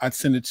 I'd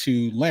send it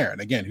to Laren,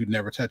 again, who'd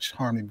never touched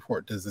Harmony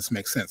before. Does this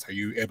make sense? Are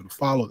you able to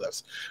follow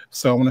this?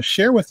 So I want to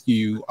share with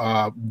you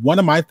one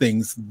of my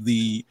things,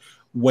 the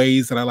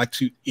ways that I like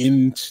to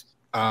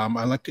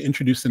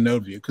introduce the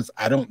node view, because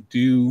I don't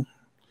do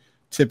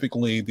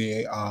typically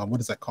the what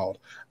is that called?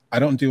 I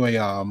don't do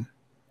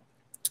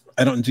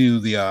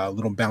the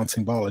little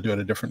bouncing ball. I do it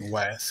a different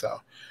way. So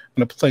I'm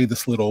going to play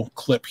this little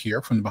clip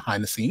here from the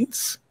behind the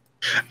scenes.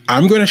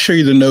 I'm going to show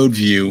you the node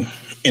view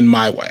in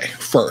my way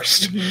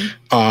first.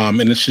 And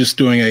it's just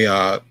doing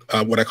a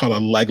what I call a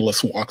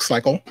legless walk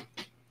cycle.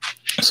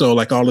 So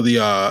like all of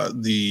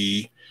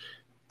the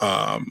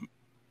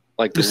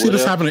like you see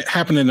this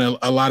happen in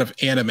a lot of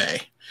anime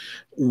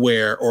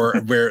where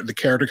the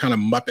character kind of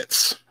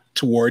muppets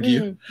toward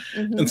you.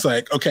 It's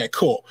like, okay,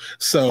 cool.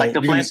 So like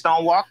the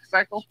Flintstone walk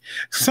cycle,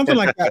 something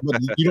like that,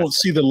 but you don't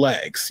see the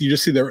legs. You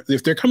just see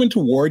if they're coming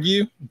toward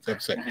you.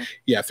 If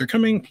they're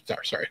coming,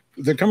 sorry,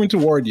 if they're coming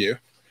toward you.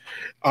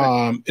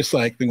 It's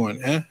like they're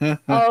going.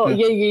 Oh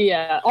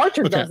yeah.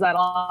 Archer does that a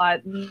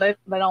lot. They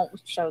don't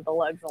show the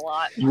legs a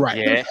lot. Right.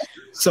 Yeah.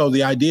 So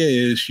the idea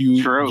is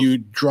you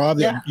draw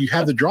you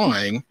have the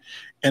drawing,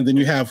 and then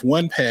you have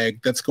one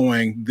peg that's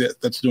doing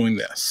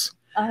this.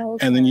 Oh,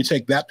 okay. And then you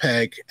take that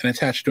peg and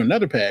attach it to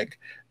another peg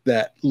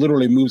that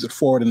literally moves it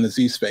forward in the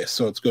Z space.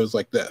 So it goes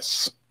like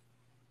this.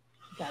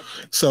 Gotcha.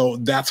 So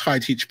that's how I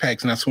teach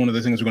pegs, and that's one of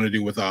the things we're going to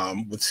do with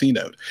C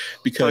Note.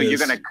 Because so you're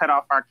going to cut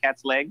off our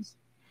cat's legs?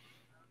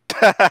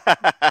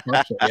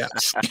 Partial,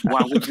 yes.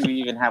 Why would you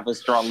even have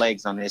us draw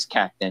legs on this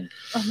cat then?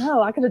 Oh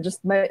no, I could have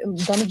just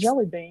done a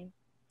jelly bean.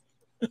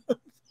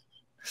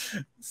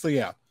 So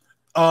yeah,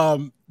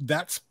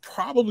 that's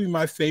probably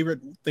my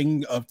favorite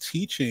thing of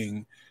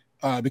teaching.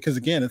 Because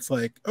again, it's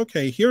like,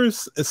 okay,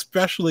 here's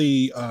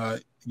especially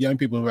young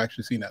people who've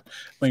actually seen that.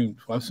 I mean,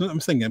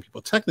 I'm saying young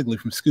people, technically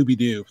from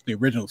Scooby-Doo, the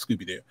original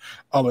Scooby-Doo,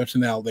 all the way up to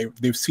now,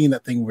 they've seen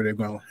that thing where they're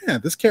going, yeah,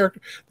 this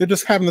character, they're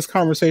just having this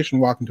conversation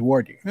walking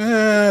toward you.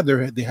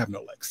 They have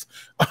no legs.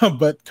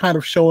 But kind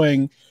of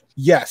showing,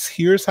 yes,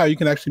 here's how you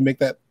can actually make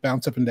that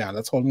bounce up and down.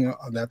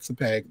 That's a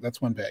peg,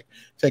 that's one peg.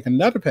 Take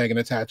another peg and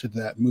attach it to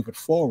that, move it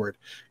forward.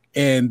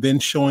 And then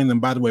showing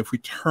them, by the way, if we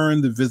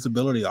turn the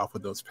visibility off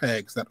of those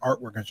pegs, that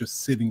artwork is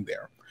just sitting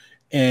there,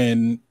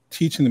 and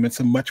teaching them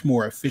it's a much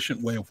more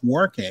efficient way of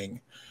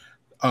working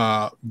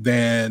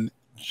than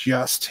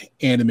just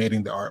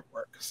animating the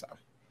artwork. So.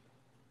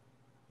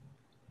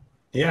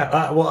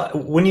 Yeah, well,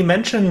 when you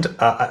mentioned,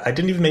 I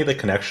didn't even make the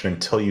connection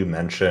until you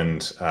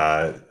mentioned,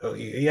 I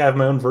have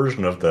my own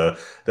version of the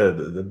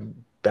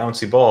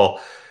bouncy ball.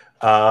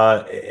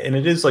 And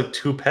it is like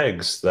two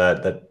pegs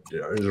that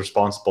is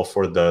responsible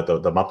for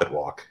the Muppet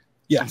walk.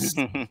 Yes.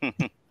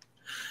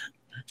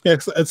 Yeah,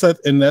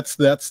 and that's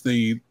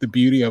the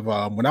beauty of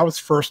when I was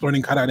first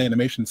learning cutout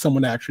animation,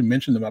 someone actually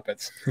mentioned the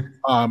Muppets,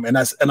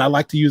 and I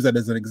like to use that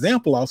as an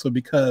example also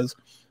because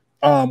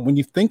when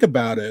you think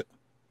about it,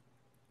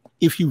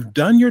 if you've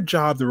done your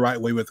job the right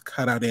way with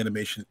cutout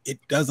animation, it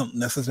doesn't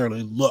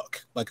necessarily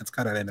look like it's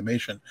cutout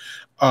animation.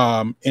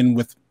 And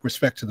with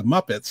respect to the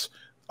Muppets,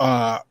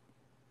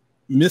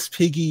 Miss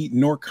Piggy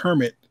nor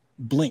Kermit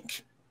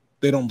blink.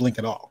 They don't blink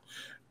at all.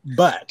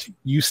 But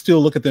you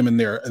still look at them and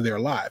they're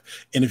alive.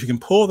 And if you can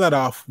pull that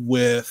off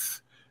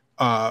with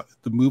the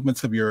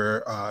movements of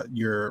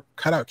your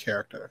cutout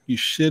character, you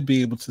should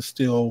be able to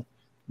still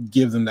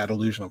give them that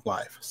illusion of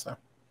life. So. All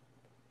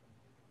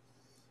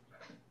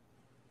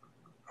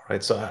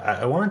right. So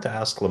I wanted to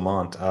ask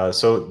Lamont.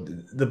 So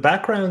the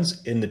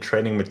backgrounds in the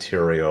training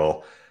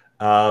material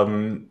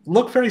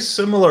look very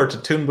similar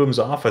to Toon Boom's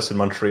office in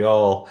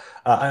Montreal.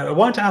 I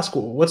wanted to ask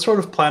what sort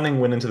of planning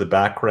went into the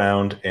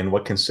background and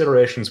what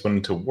considerations went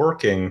into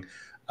working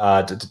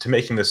to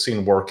making this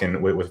scene work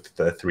with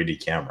the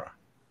 3D camera.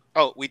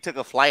 Oh, we took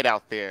a flight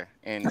out there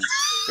and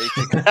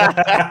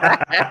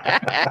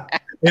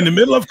in the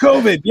middle of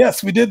COVID.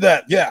 Yes, we did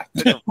that. Yeah.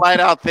 Took a flight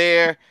out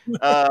there.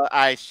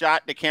 I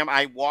shot the camera.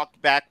 I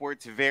walked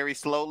backwards very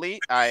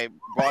slowly. I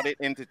brought it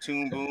into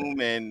Toon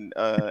Boom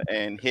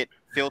and hit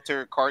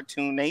filter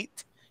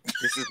cartoonate.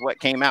 This is what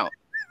came out.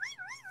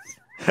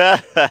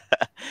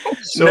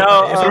 So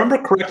if I remember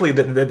correctly,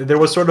 there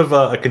was sort of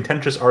a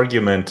contentious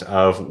argument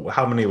of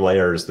how many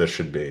layers this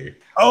should be.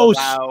 Oh,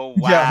 wow.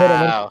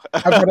 Yeah,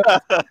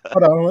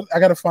 hold on. I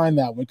gotta find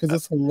that one because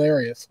it's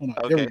hilarious. Hold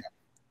on. Okay. There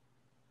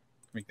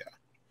we go.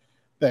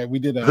 There, we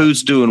did.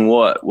 Who's doing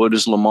what? What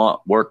is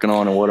Lamont working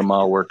on, and what am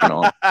I working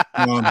on?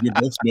 You're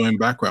both doing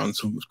backgrounds.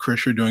 So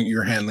Chris,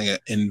 you're handling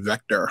it in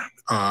vector,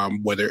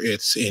 whether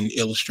it's in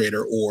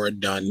Illustrator or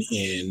done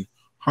in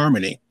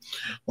Harmony.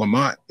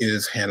 Lamont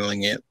is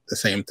handling it the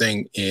same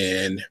thing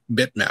in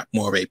Bitmap,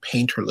 more of a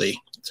painterly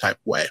type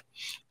way.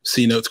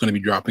 C Note's going to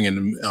be dropping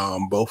in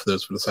both of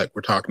those, but it's like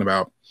we're talking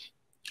about.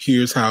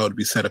 Here's how it would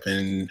be set up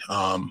in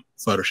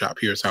Photoshop.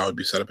 Here's how it would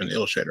be set up in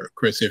Illustrator.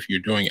 Chris, if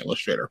you're doing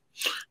Illustrator,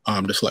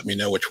 just let me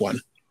know which one.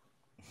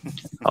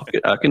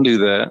 I can do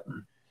that.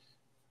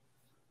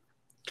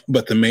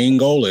 But the main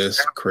goal is,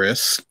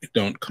 Chris,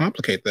 don't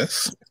complicate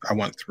this. I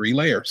want 3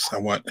 layers. I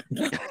want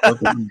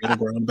middle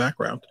ground,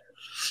 background.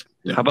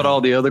 How about all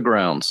the other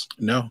grounds?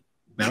 No.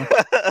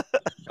 I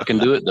can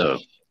do it though.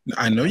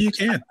 I know you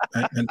can.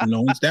 And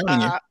no one's doubting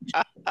you.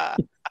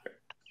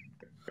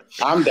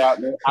 I'm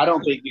doubting it. I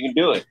don't think you can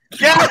do it.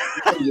 Yeah.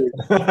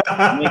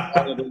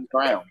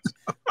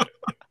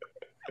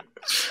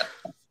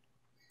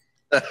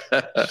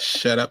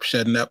 Shut up,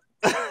 shutting up.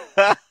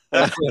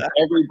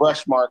 Every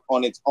brush mark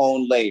on its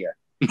own layer.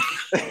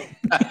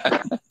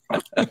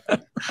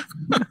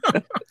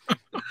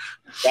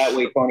 That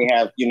way Tony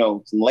has,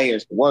 some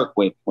layers to work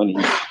with when he.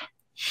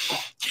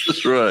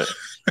 That's right.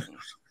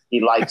 He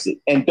likes it.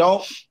 And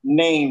don't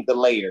name the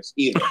layers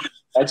either.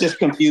 That just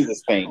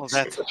confuses things.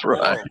 Oh, that's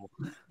right.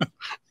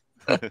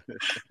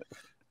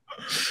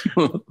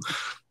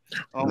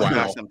 Oh my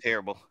gosh, I'm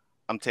terrible.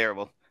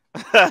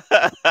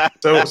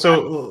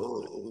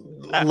 So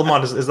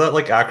Lamont, is that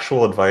like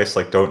actual advice?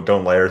 Like,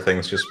 don't layer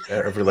things. Just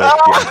every layer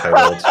should be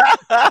untitled.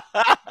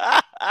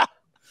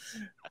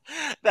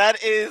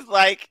 That is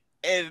like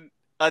a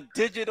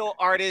digital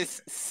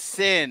artist's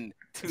sin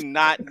to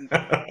not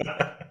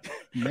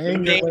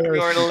Name name your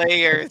your layers.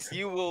 layers.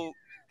 You will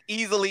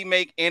easily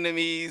make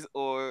enemies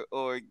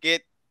or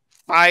get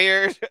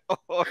fired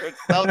or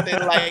something.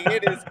 Like,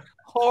 it is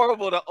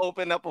horrible to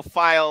open up a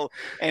file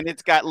and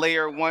it's got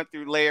layer 1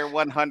 through layer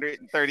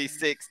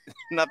 136.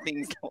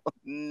 Nothing's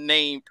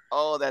named.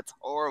 Oh, that's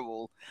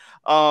horrible.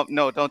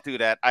 No, don't do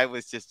that. I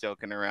was just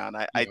joking around.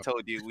 I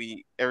told you,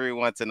 we every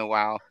once in a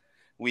while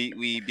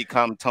we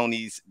become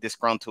Tony's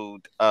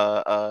disgruntled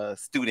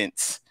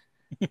students.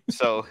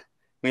 So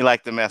we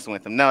like to mess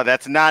with them. No,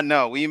 that's not.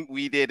 No,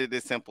 we did it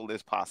as simple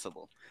as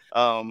possible.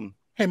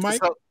 Hey,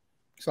 Mike. So,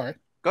 sorry.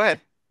 Go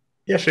ahead.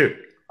 Yeah, shoot.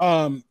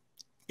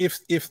 If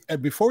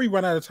before we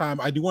run out of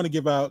time, I do want to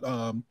give out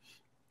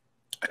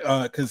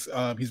because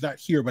he's not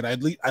here, but I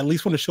at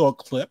least want to show a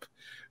clip.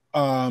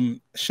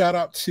 Shout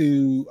out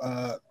to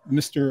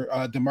Mr.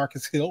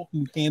 DeMarcus Hill,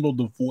 who handled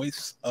the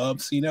voice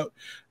of C-Note,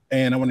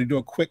 and I want to do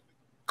a quick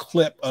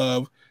clip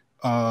of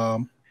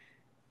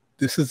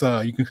this is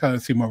you can kind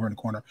of see him over in the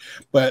corner,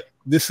 but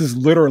this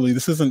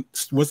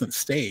wasn't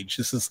staged.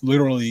 This is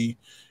literally,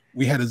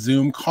 we had a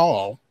Zoom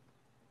call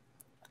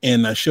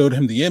and I showed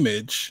him the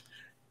image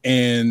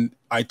and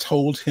I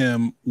told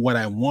him what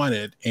I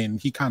wanted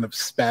and he kind of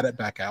spat it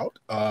back out.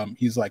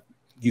 He's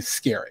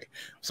scary.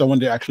 So I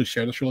wanted to actually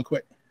share this really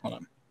quick. Hold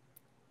on.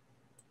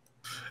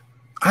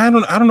 I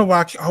don't know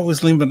why I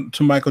always leave it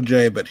to Michael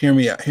J, but hear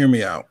me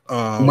out.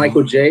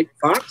 Michael J.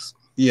 Fox?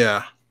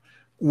 Yeah.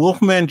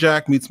 Wolfman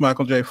Jack meets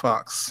Michael J.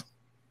 Fox.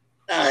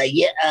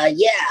 Yeah.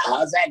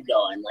 How's that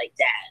going? Like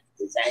that?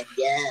 Is that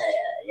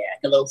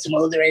a little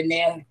smoother in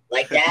there?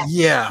 Like that?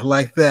 Yeah,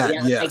 like that.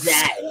 Yeah, yes. like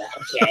that.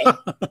 Okay.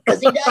 Because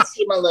he does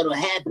seem a little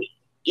happy.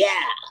 Yeah.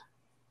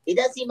 He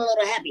does seem a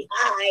little happy.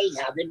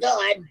 Hi, how's it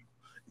going?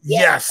 Yeah,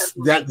 Yes,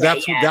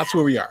 that's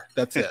where we are.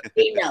 That's it.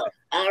 We know.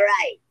 All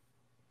right.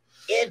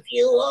 If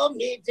you want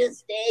me to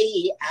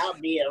stay, I'll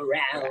be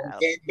around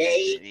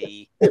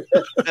today.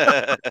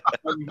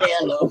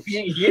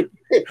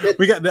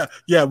 We got that.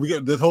 Yeah, we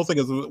got this whole thing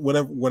is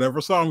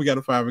whatever song we got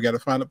to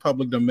find a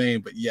public domain.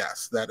 But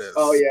yes, that is.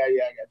 Oh yeah, I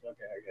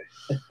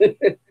got you.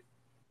 Okay.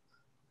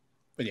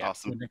 But yeah,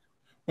 Awesome.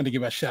 Want to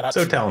give a shout out.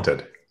 So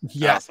talented.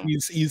 Yeah, Awesome.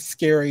 he's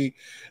scary.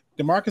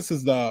 DeMarcus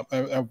is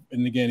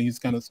and again, he's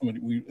kind of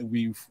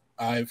somebody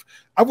I've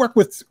worked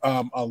with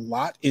a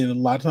lot, and a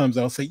lot of times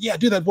I'll say, yeah,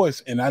 do that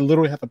voice, and I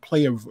literally have to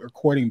play a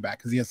recording back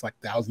because he has like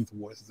thousands of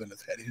voices in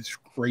his head. He's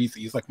crazy.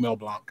 He's like Mel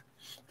Blanc.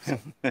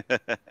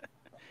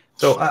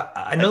 So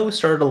I know we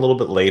started a little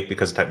bit late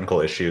because of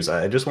technical issues.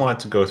 I just wanted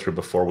to go through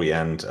before we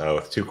end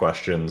with two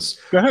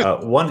questions. Go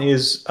ahead. One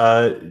is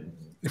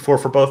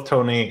for both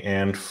Tony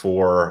and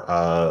for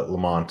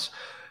Lamont.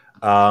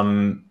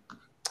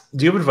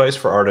 Do you have advice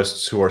for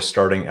artists who are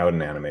starting out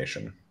in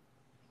animation?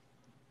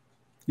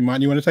 You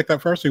want to take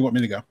that first, or you want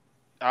me to go?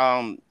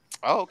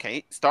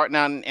 Okay. Starting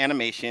out in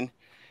animation,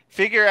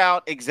 figure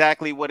out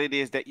exactly what it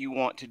is that you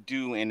want to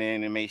do in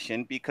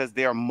animation, because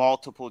there are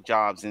multiple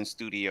jobs in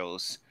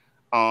studios.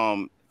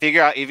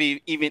 Figure out if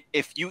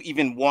you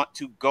even want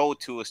to go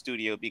to a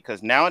studio,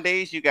 because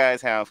nowadays you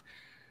guys have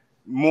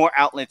more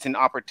outlets and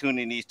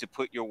opportunities to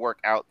put your work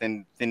out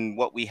than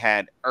what we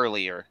had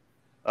earlier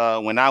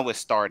when I was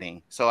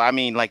starting. So I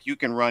mean, like, you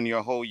can run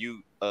your whole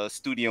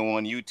studio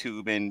on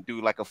YouTube and do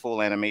like a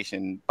full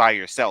animation by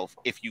yourself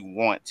if you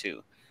want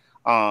to.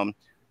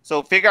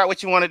 So figure out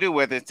what you want to do,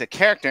 whether it's a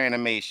character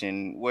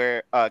animation,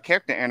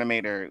 character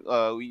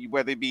animator,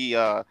 whether it be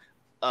a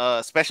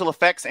special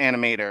effects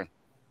animator,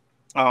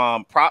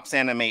 props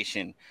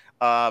animation,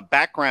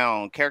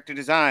 background, character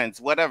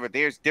designs, whatever.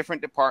 There's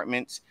different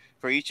departments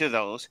for each of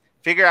those.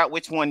 Figure out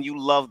which one you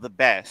love the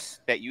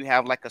best, that you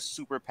have like a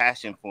super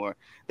passion for,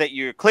 that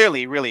you're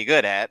clearly really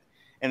good at.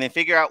 And then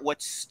figure out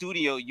what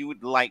studio you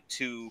would like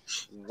to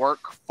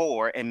work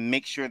for, and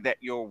make sure that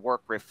your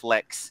work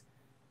reflects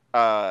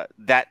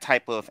that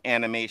type of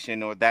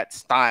animation, or that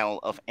style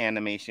of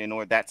animation,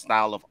 or that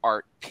style of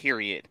art,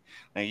 period.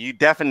 Now, you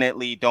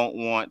definitely don't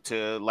want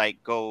to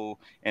like go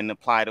and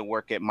apply to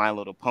work at My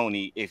Little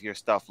Pony if your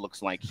stuff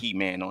looks like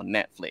He-Man on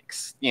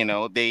Netflix. You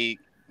know,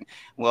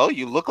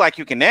 you look like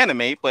you can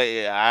animate, but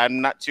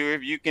I'm not sure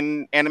if you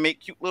can animate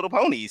cute little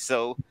ponies.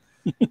 So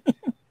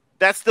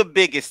that's the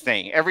biggest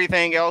thing.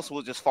 Everything else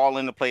will just fall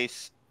into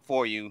place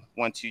for you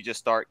once you just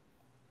start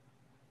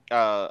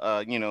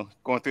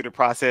going through the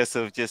process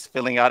of just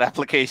filling out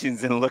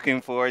applications and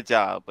looking for a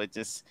job. But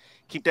just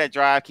keep that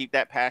drive, keep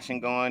that passion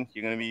going.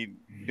 You're going to be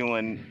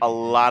doing a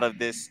lot of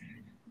this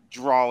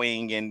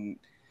drawing and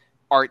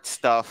art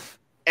stuff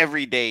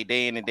every day,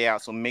 day in and day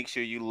out. So make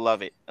sure you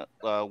love it,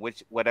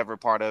 whatever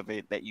part of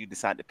it that you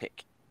decide to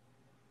pick.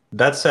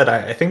 That said,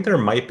 I think there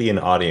might be an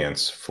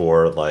audience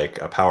for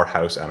like a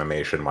powerhouse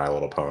animation My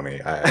Little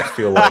Pony. I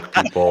feel like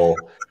people,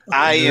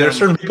 there's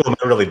certain people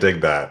who really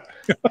dig that.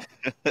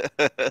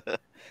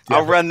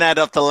 I'll run that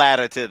up the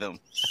ladder to them.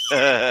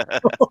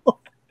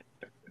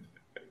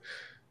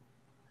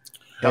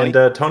 And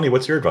Tony,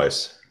 what's your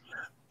advice?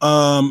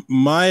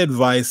 My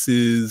advice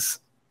is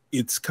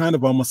it's kind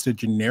of almost a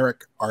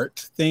generic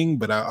art thing,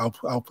 but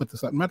I'll put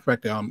this out. Matter of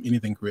fact,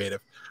 anything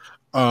creative.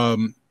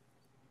 And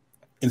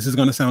this is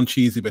going to sound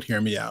cheesy, but hear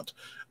me out.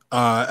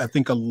 I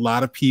think a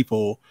lot of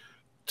people,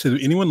 to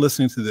anyone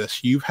listening to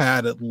this, you've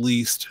had at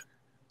least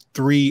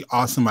 3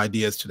 awesome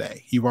ideas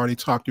today. You've already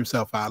talked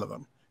yourself out of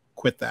them.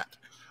 Quit that.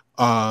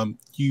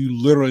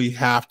 You literally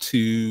have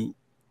to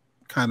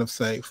kind of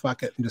say,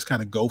 fuck it, and just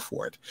kind of go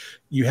for it.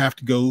 You have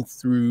to go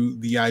through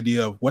the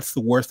idea of what's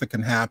the worst that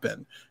can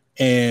happen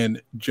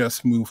and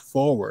just move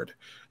forward.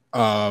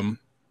 You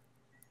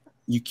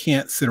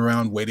can't sit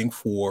around waiting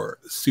for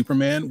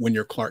Superman when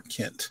you're Clark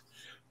Kent.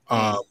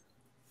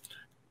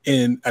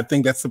 And I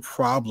think that's the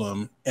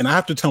problem. And I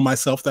have to tell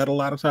myself that a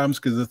lot of times,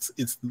 because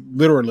it's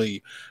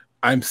literally,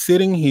 I'm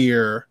sitting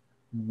here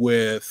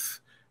with,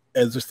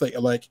 as just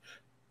like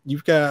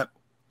you've got,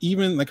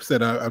 even like I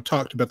said, I've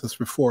talked about this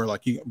before,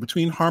 like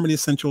between Harmony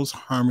Essentials,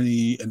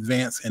 Harmony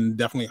Advanced, and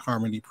definitely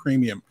Harmony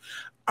Premium,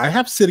 I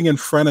have sitting in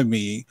front of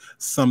me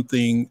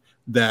something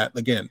that,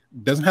 again,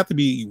 doesn't have to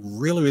be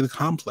really, really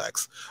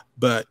complex,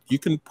 but you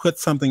can put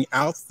something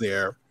out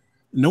there.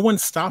 No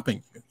one's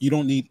stopping you. You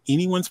don't need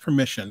anyone's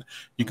permission.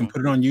 You can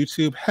put it on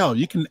YouTube. Hell,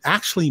 you can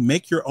actually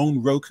make your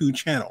own Roku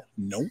channel.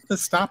 No one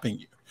is stopping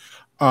you.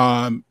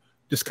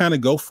 Just kind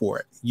of go for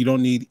it. You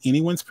don't need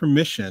anyone's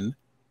permission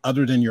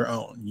other than your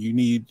own.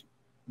 You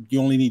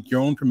only need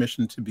your own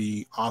permission to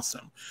be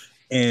awesome.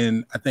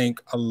 And I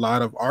think a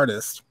lot of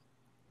artists,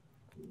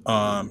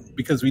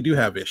 because we do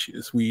have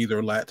issues, we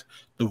either let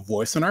the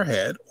voice in our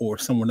head or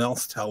someone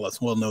else tell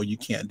us, well, no, you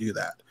can't do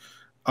that.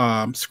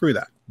 Screw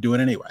that. Do it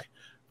anyway.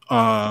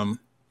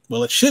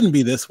 Well, it shouldn't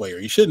be this way, or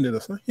you shouldn't do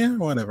this. Yeah,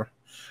 whatever.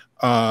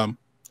 And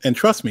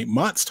trust me,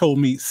 Mott's told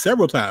me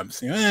several times,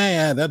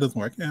 yeah, that doesn't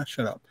work. Yeah,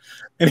 shut up.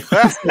 Anyway,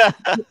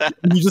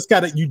 you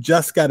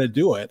just gotta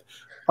do it.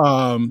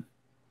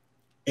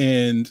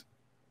 And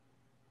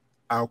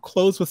I'll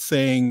close with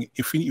saying,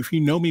 if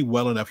you know me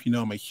well enough, you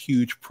know I'm a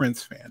huge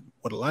Prince fan.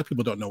 What a lot of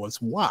people don't know is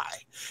why.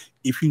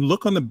 If you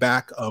look on the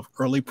back of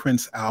early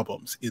Prince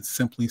albums, it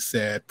simply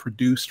said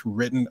produced,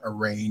 written,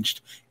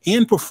 arranged,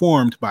 and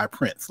performed by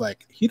Prince.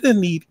 Like, he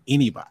didn't need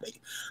anybody.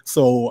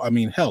 So, I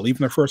mean, hell,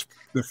 even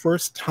the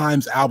first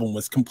Times album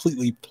was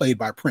completely played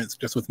by Prince,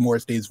 just with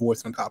Morris Day's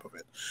voice on top of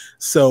it.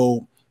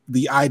 So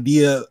the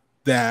idea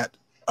that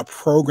a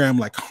program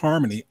like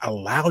Harmony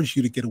allows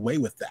you to get away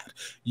with that.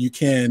 You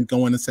can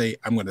go in and say,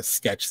 I'm going to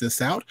sketch this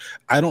out.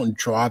 I don't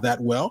draw that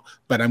well,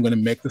 but I'm going to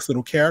make this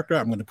little character.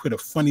 I'm going to put a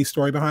funny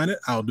story behind it.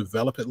 I'll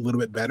develop it a little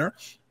bit better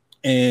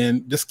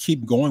and just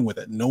keep going with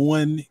it. No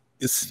one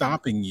is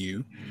stopping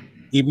you.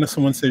 Even if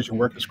someone says your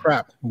work is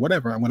crap,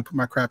 whatever, I'm going to put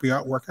my crappy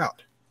artwork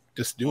out.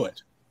 Just do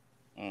it.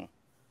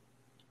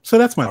 So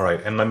that's my all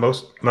right. And my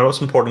most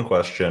important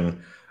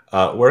question,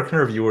 where can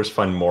our viewers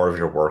find more of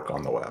your work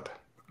on the web?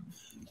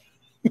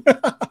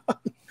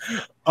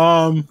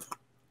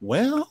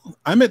 Well,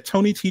 I'm at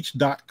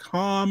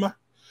TonyTeach.com.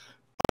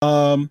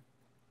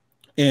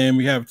 And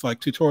we have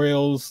like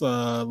tutorials,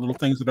 little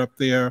things that are up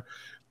there.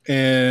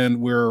 And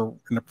we're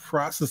in the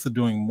process of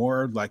doing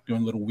more, like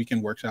doing little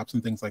weekend workshops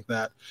and things like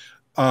that.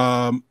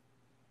 I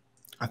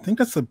think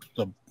that's the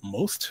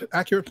most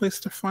accurate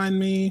place to find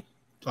me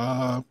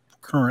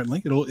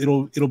currently.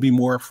 It'll be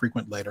more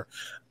frequent later.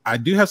 I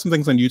do have some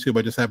things on YouTube.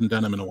 I just haven't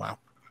done them in a while.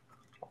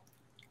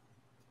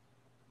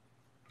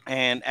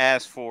 And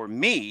as for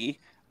me,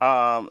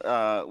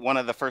 one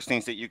of the first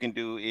things that you can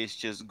do is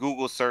just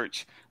Google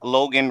search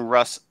Logan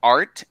Russ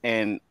Art,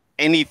 and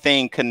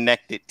anything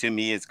connected to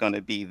me is going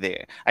to be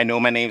there. I know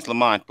my name's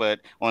Lamont, but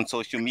on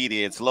social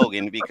media it's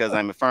Logan, because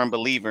I'm a firm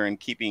believer in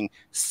keeping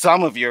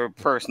some of your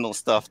personal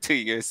stuff to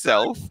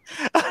yourself.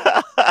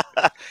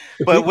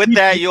 But with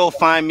that, you'll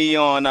find me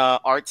on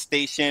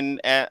ArtStation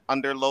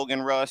under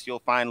Logan Russ. You'll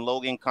find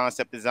Logan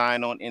Concept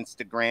Design on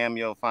Instagram.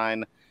 You'll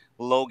find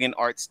Logan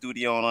Art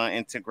Studio on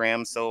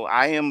Instagram. So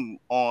I am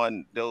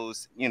on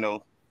those,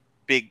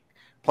 big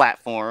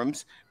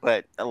platforms.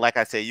 But like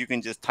I said, you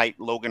can just type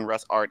Logan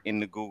Russ Art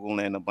into Google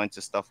and a bunch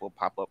of stuff will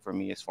pop up for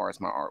me as far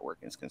as my artwork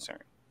is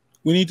concerned.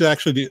 We need to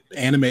actually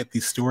animate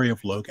the story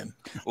of Logan.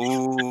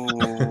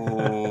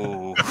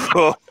 Ooh.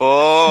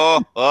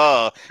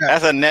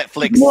 That's a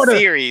Netflix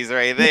series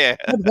right there.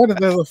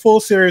 There's a full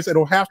series.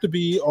 It'll have to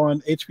be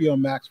on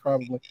HBO Max,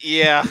 probably.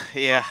 Yeah.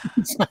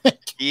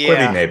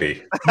 Pretty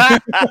maybe.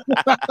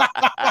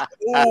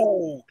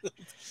 Oh,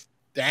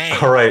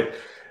 dang. All right.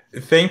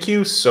 Thank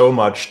you so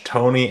much,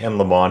 Tony and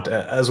Lamont,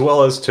 as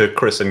well as to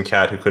Chris and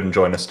Kat, who couldn't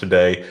join us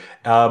today.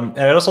 And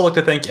I'd also like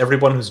to thank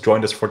everyone who's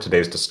joined us for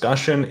today's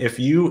discussion. If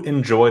you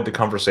enjoyed the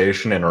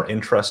conversation and are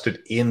interested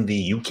in the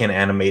You Can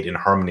Animate in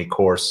Harmony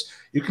course,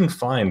 you can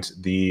find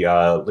the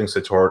links to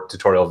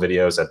tutorial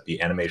videos at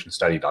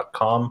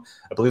theanimationstudy.com.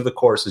 I believe the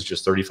course is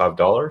just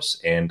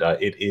 $35, and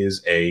it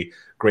is a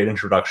great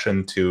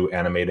introduction to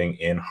animating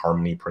in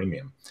Harmony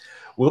Premium.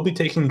 We'll be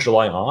taking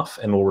July off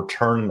and we'll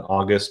return in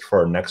August for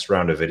our next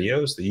round of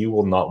videos that you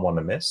will not want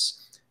to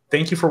miss.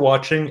 Thank you for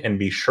watching and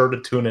be sure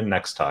to tune in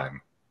next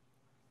time.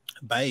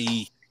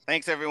 Bye.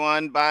 Thanks,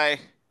 everyone. Bye.